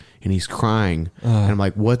brother, and he's crying. And I'm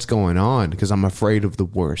like, what's going on? Because I'm afraid of the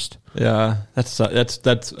worst. Yeah. That's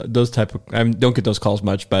those type of, I don't get those calls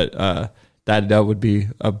much, but that would be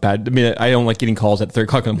a bad, I mean, I don't like getting calls at 3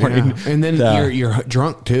 o'clock in the morning. Yeah. And then you're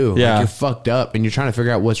drunk too. Yeah. Like, you're fucked up, and you're trying to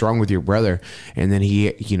figure out what's wrong with your brother. And then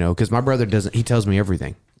he, because my brother he tells me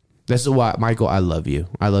everything. This is why, Michael, I love you.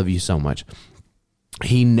 I love you so much.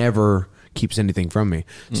 He never keeps anything from me.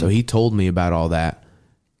 So he told me about all that.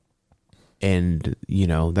 And,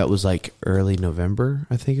 that was like early November,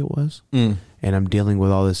 I think it was. And I'm dealing with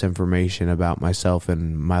all this information about myself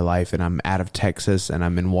and my life. And I'm out of Texas, and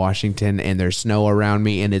I'm in Washington, and there's snow around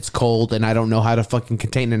me, and it's cold, and I don't know how to fucking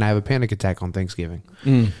contain it. And I have a panic attack on Thanksgiving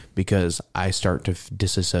because I start to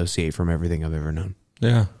disassociate from everything I've ever known.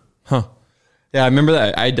 Yeah. Huh. Yeah, I remember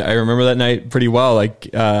that. I remember that night pretty well.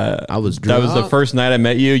 Like, I was drunk. That was the first night I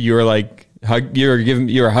met you. You were like, you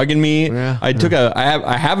were hugging me. Yeah, I'm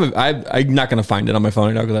not going to find it on my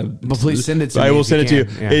phone right now, but please send it to me. I will send it to you.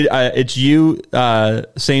 Yeah. It's you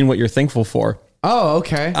saying what you're thankful for. Oh,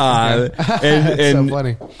 okay. And so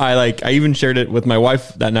funny. I even shared it with my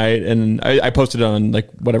wife that night, and I posted it on like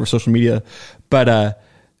whatever social media. But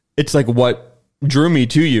it's like what drew me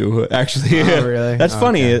to you, actually. Oh, really? That's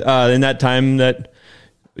funny. In that time that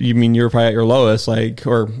you were probably at your lowest, like,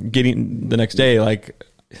 or getting the next day, like,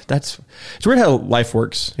 it's weird how life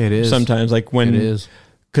works. It is sometimes, like, when it is,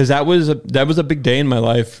 because that was a big day in my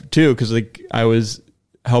life too, because like I was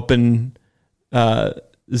helping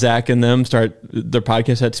Zach and them start their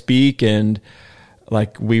podcast at Speak, and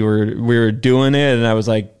like we were doing it, and I was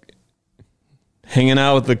like, hanging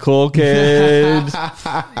out with the cool kids.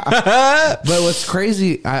 But what's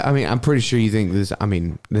crazy, I mean, I'm pretty sure you think this. I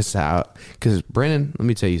mean, this is how. Because Brennan, let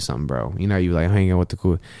me tell you something, bro. You know, you like hanging out with the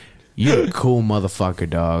cool. You're a cool motherfucker,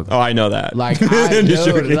 dog. Oh, I know that. Like, Brendan,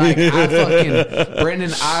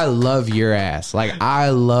 I love your ass. Like, I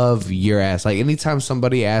love your ass. Like, anytime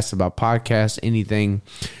somebody asks about podcasts, anything,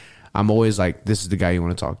 I'm always like, this is the guy you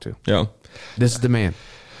want to talk to. Yeah. This is the man.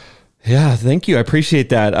 Yeah, thank you. I appreciate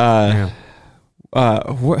that. I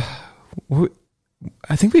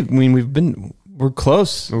think we're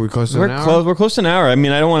close. Are we close to an hour? We're close to an hour. I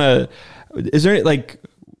mean, I don't want to, is there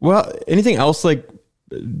anything else like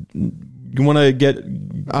you want to get?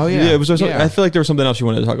 Oh yeah. I feel like there was something else you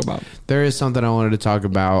wanted to talk about. There is something I wanted to talk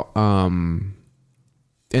about. And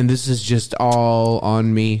this is just all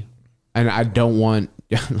on me. And I don't want,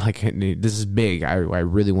 like, this is big. I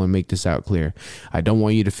really want to make this out clear. I don't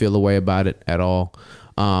want you to feel a way about it at all.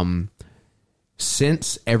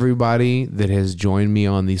 Since everybody that has joined me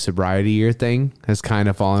on the sobriety year thing has kind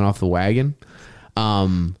of fallen off the wagon,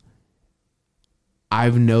 I've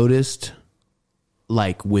noticed,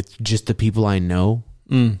 like, with just the people I know,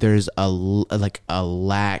 there's a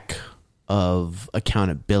lack of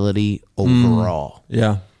accountability overall.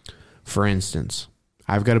 Yeah. For instance,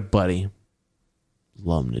 I've got a buddy,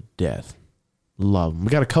 love him to death. Love him. We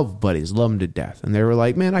got a couple buddies, love him to death. And they were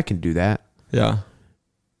like, man, I can do that. Yeah.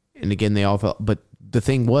 And again, they all felt, but the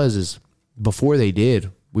thing is before they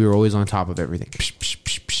did, we were always on top of everything.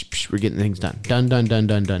 We're getting things done.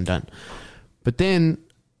 Done. But then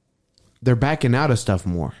they're backing out of stuff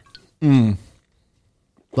more.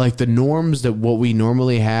 Like the norms that what we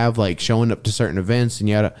normally have, like showing up to certain events and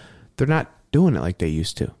yada, they're not doing it like they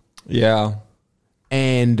used to. Yeah.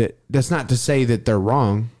 And that's not to say that they're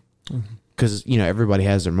wrong, because, you know, everybody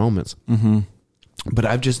has their moments. But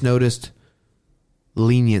I've just noticed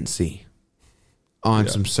leniency on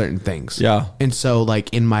some certain things. Yeah. And so,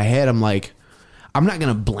 like, in my head, I'm like, I'm not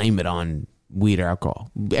going to blame it on weed or alcohol.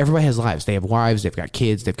 Everybody has lives. They have wives. They've got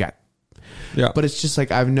kids. They've got... Yeah. But it's just like,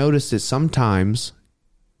 I've noticed that sometimes,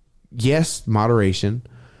 yes, moderation,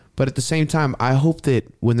 but at the same time, I hope that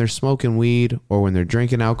when they're smoking weed or when they're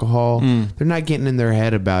drinking alcohol, they're not getting in their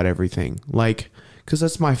head about everything. Like, because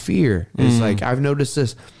that's my fear. It's like, I've noticed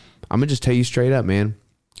this. I'm going to just tell you straight up, man.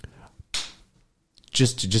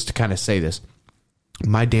 Just to kind of say this.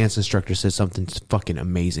 My dance instructor said something fucking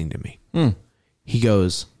amazing to me. He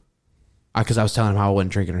goes, because I was telling him how I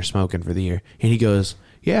wasn't drinking or smoking for the year. And he goes,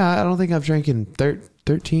 yeah, I don't think I've drank in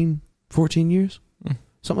 13, 14 years.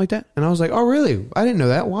 Something like that. And I was like, oh, really? I didn't know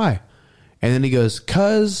that. Why? And then he goes,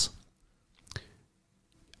 because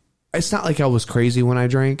it's not like I was crazy when I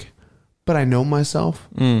drank, but I know myself.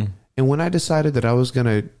 And when I decided that I was going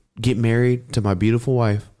to get married to my beautiful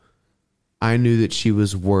wife, I knew that she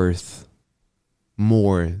was worth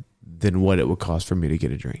more than what it would cost for me to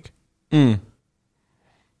get a drink. And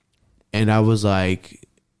I was like,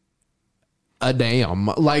 a damn,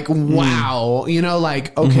 like, wow, you know,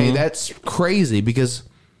 like, okay, that's crazy, because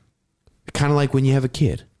kind of like when you have a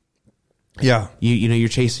kid. Yeah. You know, you're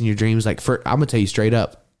chasing your dreams. Like, I'm gonna tell you straight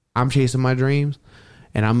up, I'm chasing my dreams,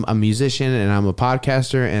 and I'm a musician, and I'm a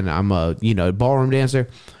podcaster, and I'm a, you know, ballroom dancer.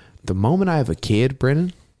 The moment I have a kid,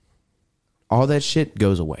 Brennan, all that shit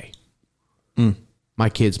goes away. My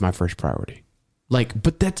kid's my first priority. Like,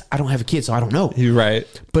 but I don't have a kid, so I don't know. You're right.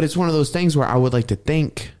 But it's one of those things where I would like to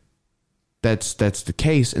think that's the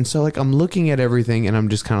case. And so, like, I'm looking at everything and I'm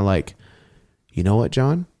just kind of like, you know what,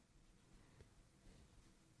 John?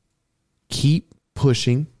 Keep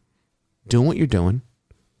pushing, doing what you're doing.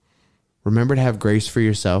 Remember to have grace for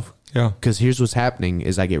yourself. Yeah. Because here's what's happening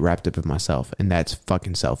is I get wrapped up in myself, and that's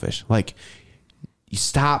fucking selfish. Like, you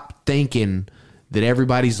stop thinking that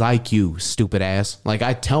everybody's like you, stupid ass. Like,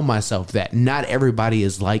 I tell myself that not everybody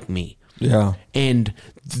is like me. Yeah. And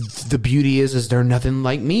the beauty is they're nothing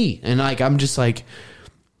like me. And, like, I'm just like,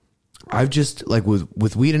 I've just, like,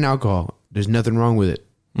 with weed and alcohol, there's nothing wrong with it.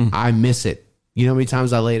 I miss it. You know how many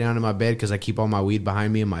times I lay down in my bed because I keep all my weed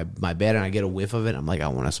behind me in my bed, and I get a whiff of it. I'm like, I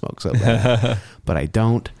want to smoke so bad. But I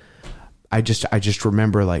don't. I just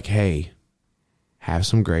remember, like, hey, have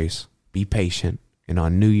some grace, be patient. And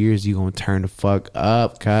on New Year's, you're going to turn the fuck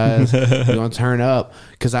up, cuz. You're going to turn up.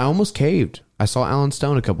 Because I almost caved. I saw Alan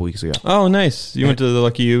Stone a couple weeks ago. Oh, nice. You went to the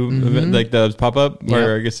Lucky You event, like the pop-up,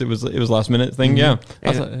 where I guess it was last minute thing. Yeah.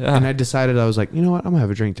 And I decided, I was like, you know what? I'm going to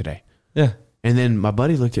have a drink today. Yeah. And then my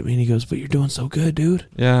buddy looked at me and he goes, but you're doing so good, dude.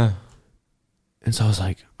 Yeah. And so I was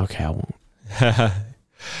like, okay, I won't.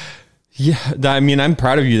 Yeah. I mean, I'm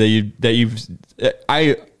proud of you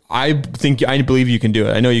I believe you can do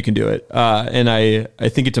it. I know you can do it. And I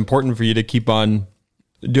think it's important for you to keep on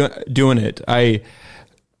doing it.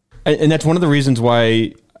 And that's one of the reasons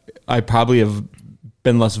why I probably have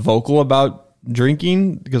been less vocal about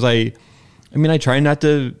drinking, because I try not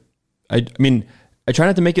to, I try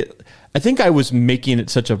not to make it, I think I was making it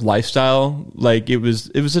such a lifestyle. Like it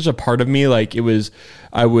was such a part of me. Like if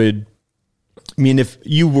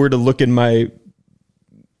you were to look in my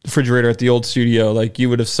refrigerator at the old studio, like you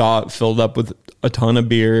would have saw it filled up with a ton of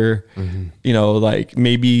beer, like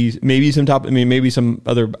maybe maybe some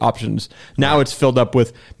other options. Now it's filled up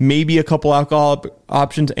with maybe a couple alcohol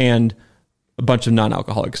options and a bunch of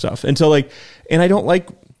non-alcoholic stuff. And so and I don't like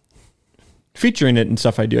featuring it and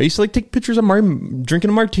stuff I do. I used to take pictures of drinking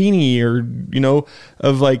a martini, or,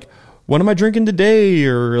 of what am I drinking today?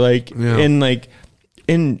 Or and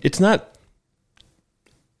it's not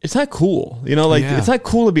cool, It's not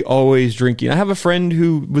cool to be always drinking. I have a friend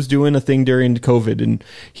who was doing a thing during COVID, and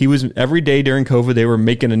he was every day during COVID, they were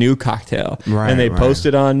making a new cocktail, and they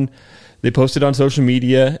posted on social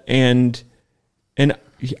media, and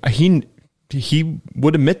he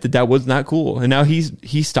would admit that was not cool. And now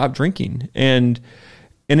he stopped drinking, and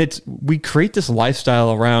we create this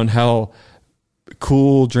lifestyle around how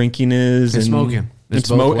cool drinking is, and smoking. And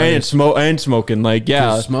smoking,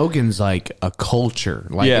 smoking's like a culture.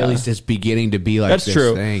 At least it's beginning to be like that's this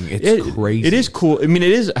true. thing. It's crazy. It is cool. I mean,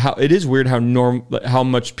 it is weird how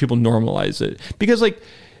much people normalize it, because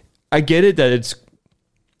I get it that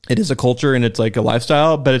it is a culture and it's like a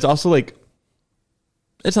lifestyle, but it's also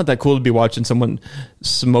it's not that cool to be watching someone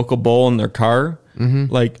smoke a bowl in their car.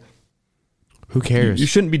 Mm-hmm. Who cares? You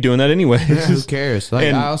shouldn't be doing that anyway. Yeah, who cares?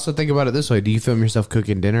 I also think about it this way: do you film yourself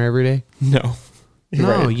cooking dinner every day? No.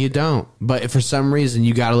 No, you don't. But for some reason,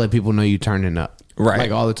 you got to let people know you turning up. Right.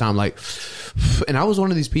 All the time. And I was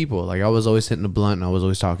one of these people. I was always hitting the blunt, and I was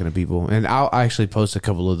always talking to people. And I'll actually post a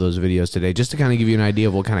couple of those videos today just to kind of give you an idea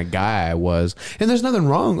of what kind of guy I was. And there's nothing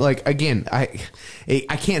wrong. Again, I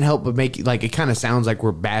can't help but make it kind of sounds like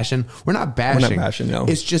we're bashing. We're not bashing. We're not bashing, no.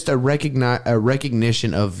 It's just a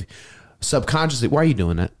recognition of subconsciously. Why are you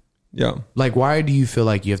doing it? Yeah. Why do you feel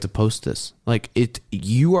like you have to post this?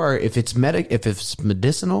 If it's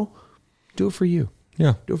medicinal, do it for you.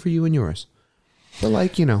 Yeah. Do it for you and yours. But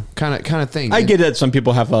kind of thing. I get that some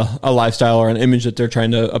people have a lifestyle or an image that they're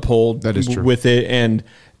trying to uphold. That is true. With it, and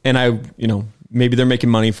I, maybe they're making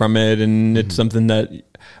money from it, and it's something that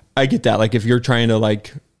I get that. If you're trying to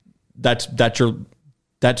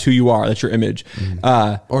that's who you are. That's your image.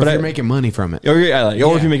 Or if you're making money from it. Or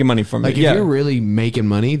if you're making money from it. If you're really making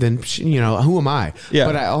money, then, who am I? Yeah.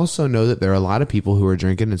 But I also know that there are a lot of people who are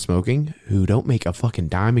drinking and smoking who don't make a fucking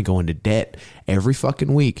dime and go into debt every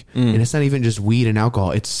fucking week. And it's not even just weed and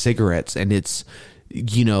alcohol. It's cigarettes, and it's,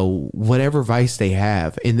 whatever vice they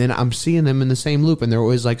have. And then I'm seeing them in the same loop, and they're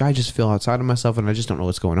always like, I just feel outside of myself and I just don't know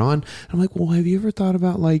what's going on. I'm like, well, have you ever thought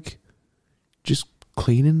about just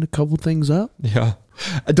cleaning a couple things up? Yeah.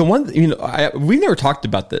 The one, we never talked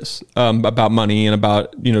about this, about money and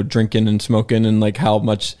about, drinking and smoking and how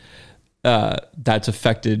much that's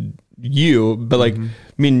affected you. But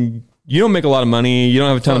you don't make a lot of money. You don't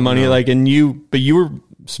have a ton of money. No. But you were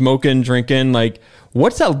smoking, drinking.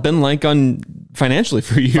 What's that been like financially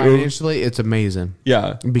for you? Financially, it's amazing.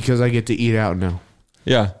 Yeah. Because I get to eat out now.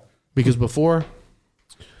 Yeah. Because before,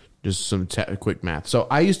 just some quick math. So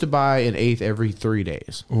I used to buy an eighth every 3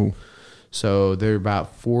 days. Ooh. So they're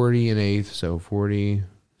about 40 an eighth. So 40.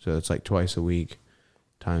 So it's twice a week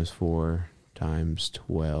times 4 times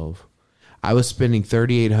 12. I was spending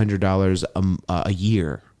 $3,800 a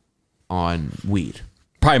year on weed.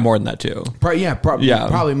 Probably more than that too.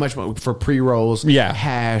 Probably much more for pre-rolls,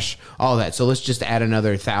 hash, all that. So let's just add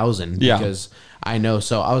another 1,000 because I know.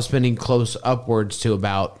 So I was spending close upwards to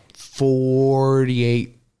about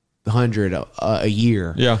 $4,800 a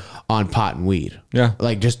year on pot and weed. Yeah.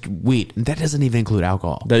 Just weed. And that doesn't even include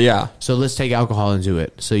alcohol. So let's take alcohol into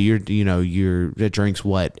it. So the drink's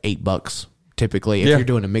what, $8 typically. If you're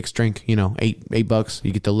doing a mixed drink, $8.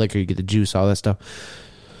 You get the liquor, you get the juice, all that stuff.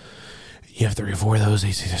 You have 3 or 4 of those.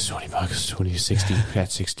 They say that's $20, 20, 60.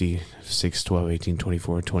 That's 60, 6, 12, 18,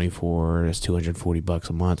 24, 24. That's $240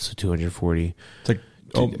 a month. So 240. It's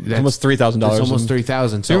almost $3,000. That's almost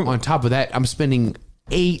 $3,000. So on top of that, I'm spending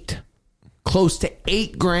close to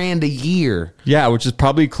 $8,000 a year. Yeah, which is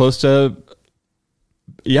probably close to,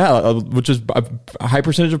 which is a high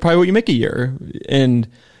percentage of probably what you make a year. And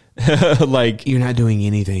you're not doing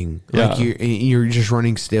anything. You're just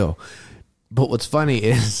running still. But what's funny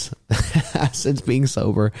is, since being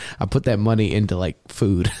sober, I put that money into like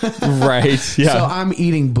food. Right. Yeah. So I'm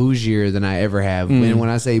eating bougier than I ever have. And when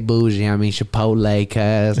I say bougie, I mean Chipotle,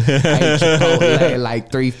 cuz I eat Chipotle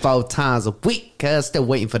like 3-4 times a week, cuz still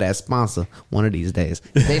waiting for that sponsor one of these days.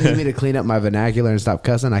 If they need me to clean up my vernacular and stop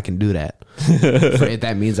cussing, I can do that. If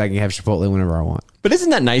that means I can have Chipotle whenever I want. But isn't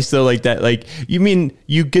that nice though? Like that, like you mean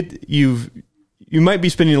you might be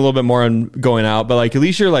spending a little bit more on going out, but like at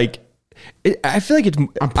least you're like, I feel like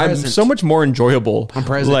I'm so much more enjoyable. I'm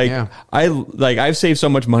present. Like yeah. I've saved so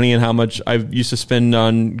much money and how much I used to spend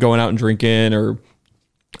on going out and drinking or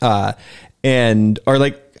there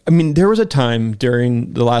was a time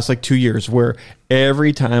during the last like 2 years where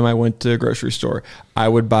every time I went to a grocery store, I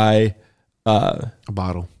would buy a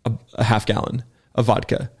bottle, a half gallon of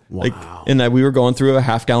vodka. Wow. Like, and that we were going through a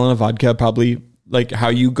half gallon of vodka, probably like how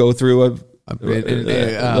you go through a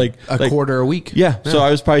quarter a week. Yeah. So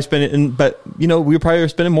I was probably spending, but we were probably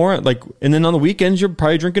spending more like, and then on the weekends, you're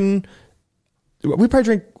probably drinking, we probably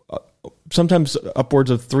drink sometimes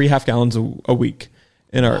upwards of 3 half gallons a week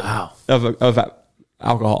in our, of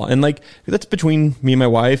alcohol. And like, that's between me and my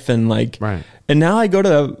wife and like, right. And now I go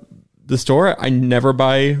to the store, I never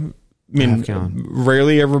buy,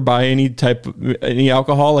 rarely ever buy any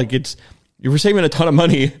alcohol. Like you're saving a ton of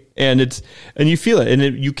money and you feel it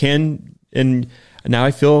and now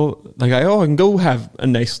I feel like I can go have a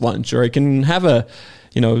nice lunch or I can have a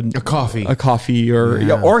coffee or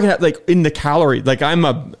or I can have, like in the calorie, like a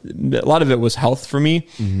lot of it was health for me.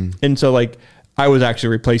 Mm-hmm. And so like I was actually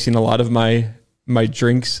replacing a lot of my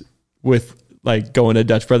drinks with like going to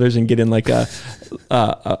Dutch Brothers and getting like a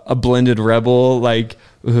blended Rebel. Like,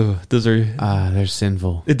 those are they're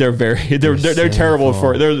sinful. They're terrible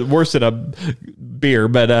they're worse than a beer,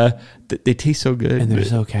 but they taste so good and they're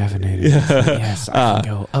so caffeinated. Yes, I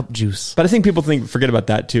can go up juice. But I think people forget about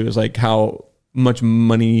that too. Is like how much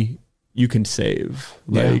money you can save,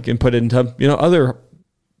 like and put into other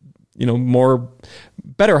more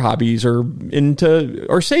better hobbies or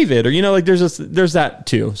save it or like there's that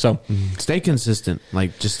too. So stay consistent,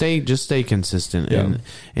 like just stay consistent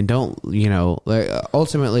and don't like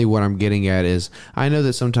ultimately what I'm getting at is I know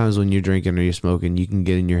that sometimes when you're drinking or you're smoking you can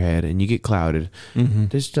get in your head and you get clouded.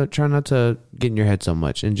 Just try not to get in your head so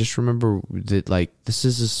much and just remember that like this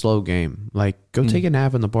is a slow game. Like go take a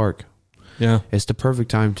nap in the park. It's the perfect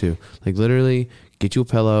time to like literally get you a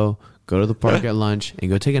pillow, go to the park at lunch and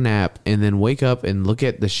go take a nap and then wake up and look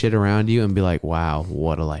at the shit around you and be like, wow,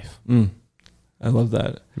 what a life. I love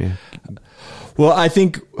that. Yeah. Well, I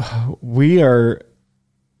think we are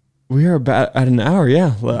about at an hour.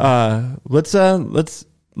 Yeah. Let's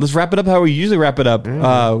wrap it up how we usually wrap it up.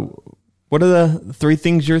 What are the 3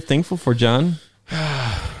 things you're thankful for, John?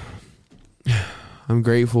 I'm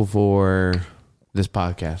grateful for this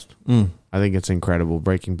podcast. I think it's incredible.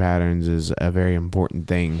 Breaking patterns is a very important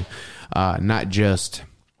thing, not just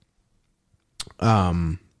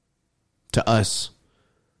to us,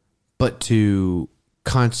 but to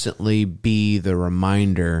constantly be the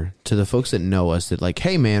reminder to the folks that know us that like,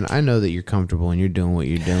 hey man, I know that you're comfortable and you're doing what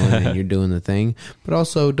you're doing and you're doing the thing, but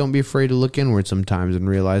also don't be afraid to look inward sometimes and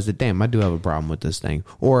realize that, damn, I do have a problem with this thing,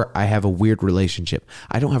 or I have a weird relationship.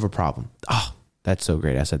 I don't have a problem. Oh, that's so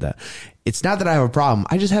great. I said that. It's not that I have a problem.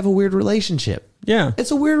 I just have a weird relationship. Yeah. It's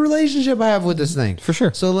a weird relationship I have with this thing. For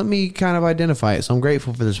sure. So let me kind of identify it. So I'm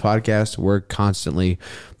grateful for this podcast. We're constantly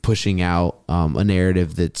pushing out a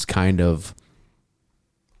narrative that's kind of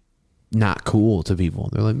not cool to people.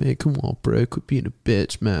 They're like, man, come on, bro. Quit being a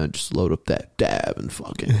bitch, man. Just load up that dab and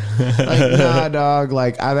fucking. Like, nah, dog.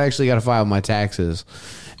 Like, I've actually got to file my taxes.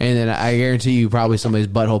 And then I guarantee you probably somebody's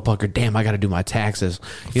butthole puckered. Damn, I got to do my taxes.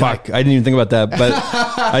 Fuck, I didn't even think about that, but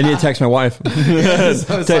I need to text my wife.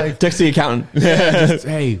 So text the accountant.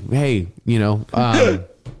 hey,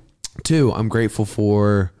 2, I'm grateful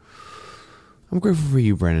for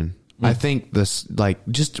you, Brennan. I think this, like,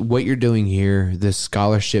 just what you're doing here, this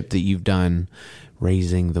scholarship that you've done,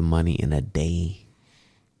 raising the money in a day.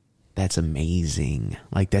 That's amazing.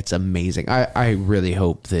 Like, that's amazing. I really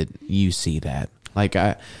hope that you see that. Like,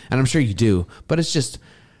 and I'm sure you do, but it's just,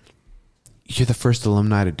 you're the first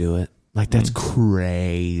alumni to do it. Like, that's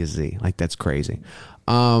crazy. Like, that's crazy.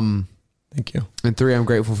 Thank you. And 3, I'm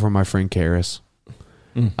grateful for my friend Karis.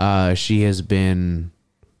 She has been,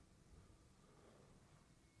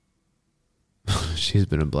 she's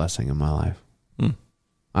been a blessing in my life.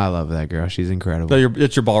 I love that girl. She's incredible. So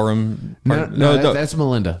it's your ballroom part? No, that's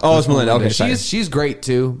Melinda. Oh, it's Melinda. Okay, she's great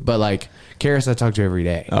too, but like Karis, I talk to every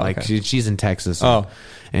day. Oh, like okay. she's in Texas.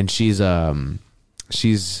 And she's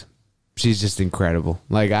just incredible.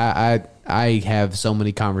 Like I I have so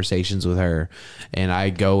many conversations with her, and I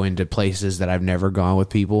go into places that I've never gone with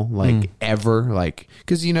people, like ever, like,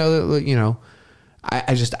 because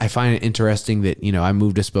I find it interesting that I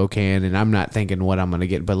moved to Spokane, and I'm not thinking what I'm gonna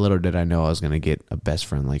get, but little did I know I was gonna get a best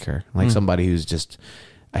friend like her, like somebody who's just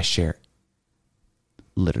I share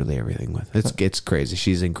literally everything with. It's crazy.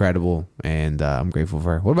 She's incredible, and I'm grateful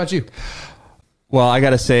for her. What about you? Well, I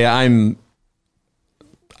gotta say, I'm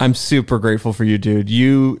super grateful for you, dude.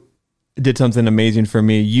 You did something amazing for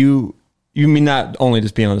me. You mean not only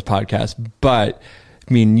just being on this podcast, but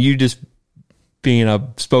I mean you just being a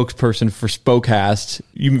spokesperson for Spokecast.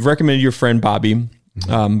 You recommended your friend Bobby,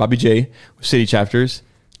 Bobby J, with City Chapters,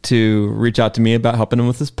 to reach out to me about helping him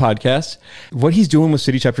with this podcast. What he's doing with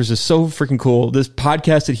City Chapters is so freaking cool. This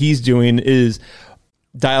podcast that he's doing is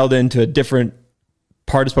dialed into a different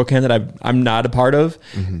part of Spokane that I'm not a part of.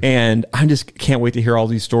 And I just can't wait to hear all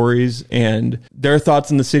these stories and their thoughts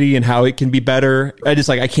in the city and how it can be better.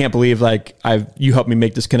 I can't believe you helped me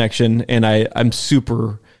make this connection. And I'm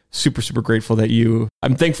super, super, super grateful that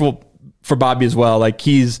I'm thankful for Bobby as well. Like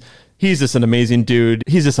he's just an amazing dude.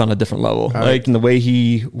 He's just on a different level. And the way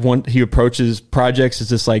he approaches projects is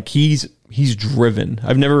just like, he's driven.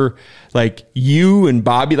 I've never, like, you and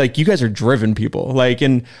Bobby, like, you guys are driven people. Like,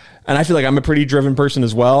 and I feel like I'm a pretty driven person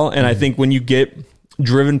as well. And I think when you get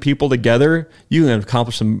driven people together, you can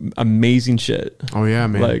accomplish some amazing shit. Oh yeah,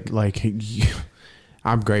 man. Like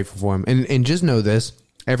I'm grateful for him. And just know this,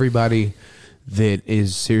 everybody that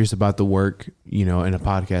is serious about the work, in a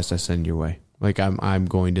podcast, I send your way. Like I'm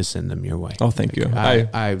going to send them your way. Oh, thank you.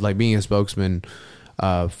 I like being a spokesman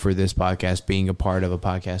for this podcast, being a part of a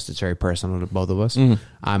podcast that's very personal to both of us.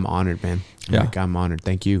 I'm honored, man. Yeah. Like, I'm honored.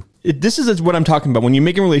 Thank you. This is what I'm talking about. When you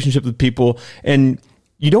make a relationship with people and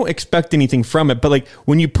you don't expect anything from it, but like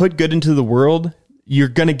when you put good into the world, you're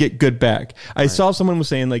going to get good back. I saw someone was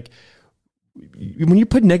saying, like, when you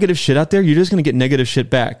put negative shit out there, you're just going to get negative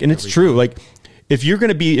shit back. And it's true. Like if you're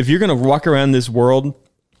going to walk around this world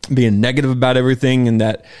being negative about everything and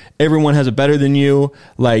that everyone has it better than you,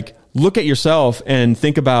 like, look at yourself and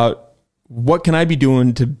think about, what can I be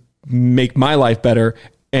doing to make my life better?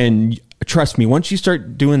 And trust me, once you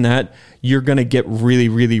start doing that, you're going to get really,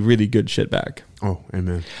 really, really good shit back. Oh,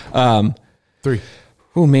 amen. 3.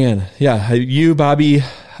 Oh man. Yeah. You, Bobby,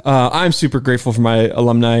 I'm super grateful for my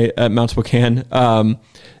alumni at Mount Spokane.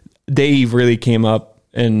 They really came up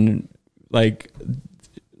and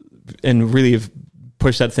really have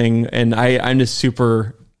pushed that thing. And I'm just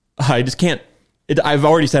super, I just can't, I've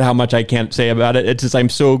already said how much I can't say about it. It's just, I'm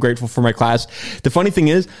so grateful for my class. The funny thing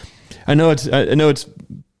is, I know it's,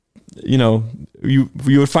 you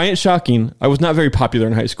would find it shocking. I was not very popular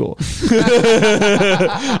in high school.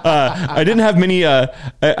 I didn't have many, I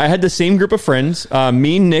had the same group of friends,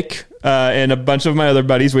 me, Nick, and a bunch of my other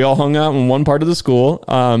buddies. We all hung out in one part of the school.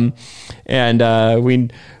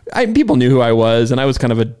 People knew who I was, and I was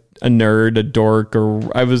kind of a nerd, a dork, or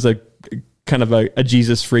I was kind of a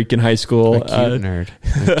Jesus freak in high school. A cute nerd.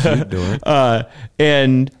 A cute dork.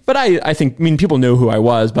 But I think people knew who I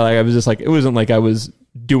was, but I was just like, it wasn't like I was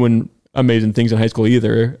doing amazing things in high school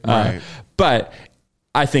either. Right. But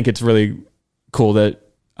I think it's really cool that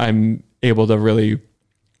I'm able to really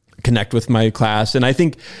connect with my class. And I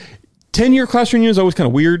think 10-year class reunion is always kind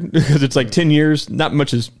of weird because it's like 10 years, not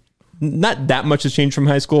that much has changed from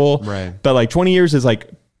high school. Right. But like 20 years is like,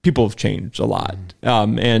 people have changed a lot.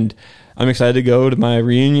 And I'm excited to go to my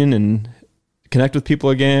reunion and connect with people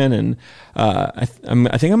again. And I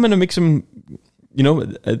think I'm going to make some,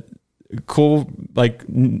 cool, like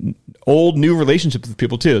old new relationships with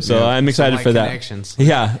people too. So I'm excited for that. Connections.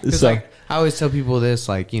 Yeah. So I always tell people this,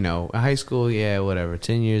 high school, yeah, whatever,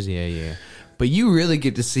 10 years, yeah. But you really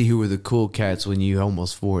get to see who were the cool cats when you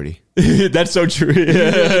almost 40. That's so true. You really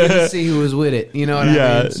get to see who was with it. You know what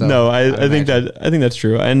I mean? So, no, I think that's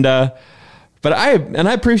true. And but I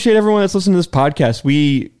appreciate everyone that's listening to this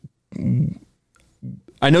podcast.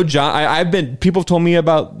 I know John. People have told me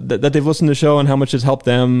about that they've listened to the show and how much it's helped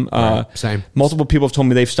them. Same. Multiple people have told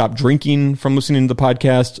me they've stopped drinking from listening to the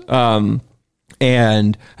podcast.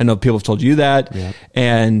 And I know people have told you that. Yeah.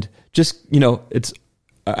 And just it's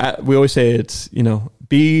we always say it's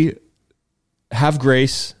have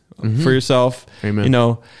grace for yourself.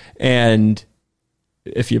 Amen. And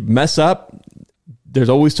if you mess up, there's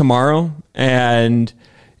always tomorrow. And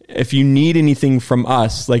if you need anything from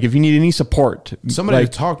us, like if you need any support, somebody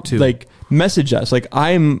to talk to, like message us. Like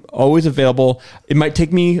I'm always available. It might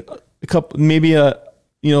take me a couple, maybe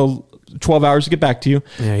 12 hours to get back to you.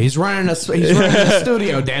 Yeah, he's running a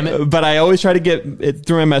studio, damn it. But I always try to get it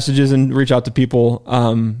through my messages and reach out to people.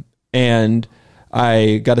 And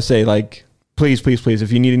I got to say, like, please, please, please,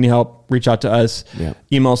 if you need any help, reach out to us. Yep.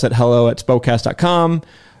 Email us at hello@spokecast.com.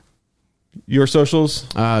 Your socials?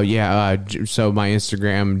 So my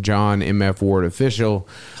Instagram, John MF Ward Official,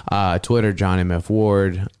 Twitter, John MF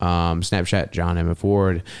Ward, Snapchat, John MF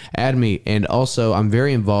Ward. Add me, and also I'm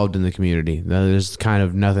very involved in the community. There's kind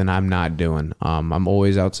of nothing I'm not doing. I'm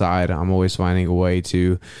always outside. I'm always finding a way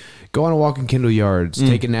to go on a walk in Kendall Yards,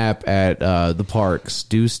 take a nap at the parks,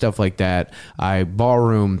 do stuff like that. I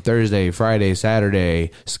ballroom Thursday, Friday,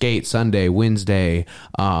 Saturday, skate Sunday, Wednesday.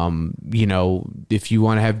 If you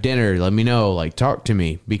want to have dinner, let me know. Like, talk to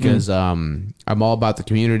me, because I'm all about the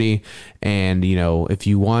community. And if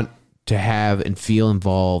you want to have and feel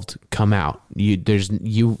involved, come out. There's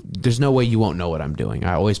no way you won't know what I'm doing.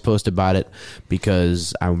 I always post about it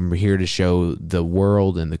because I'm here to show the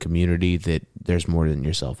world and the community that there's more than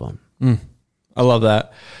your cell phone. I love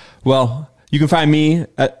that. Well, you can find me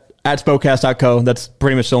at spokecast.co. That's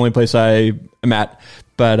pretty much the only place I am at.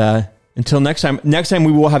 But until next time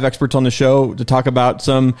we will have experts on the show to talk about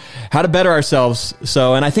how to better ourselves.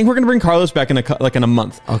 And I think we're going to bring Carlos back in a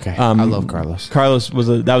month. Okay. I love Carlos. Carlos that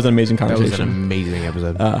was an amazing conversation. That was an amazing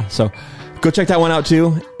episode. So go check that one out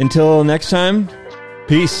too. Until next time,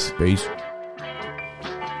 peace. Peace.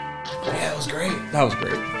 Yeah, that was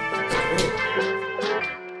great.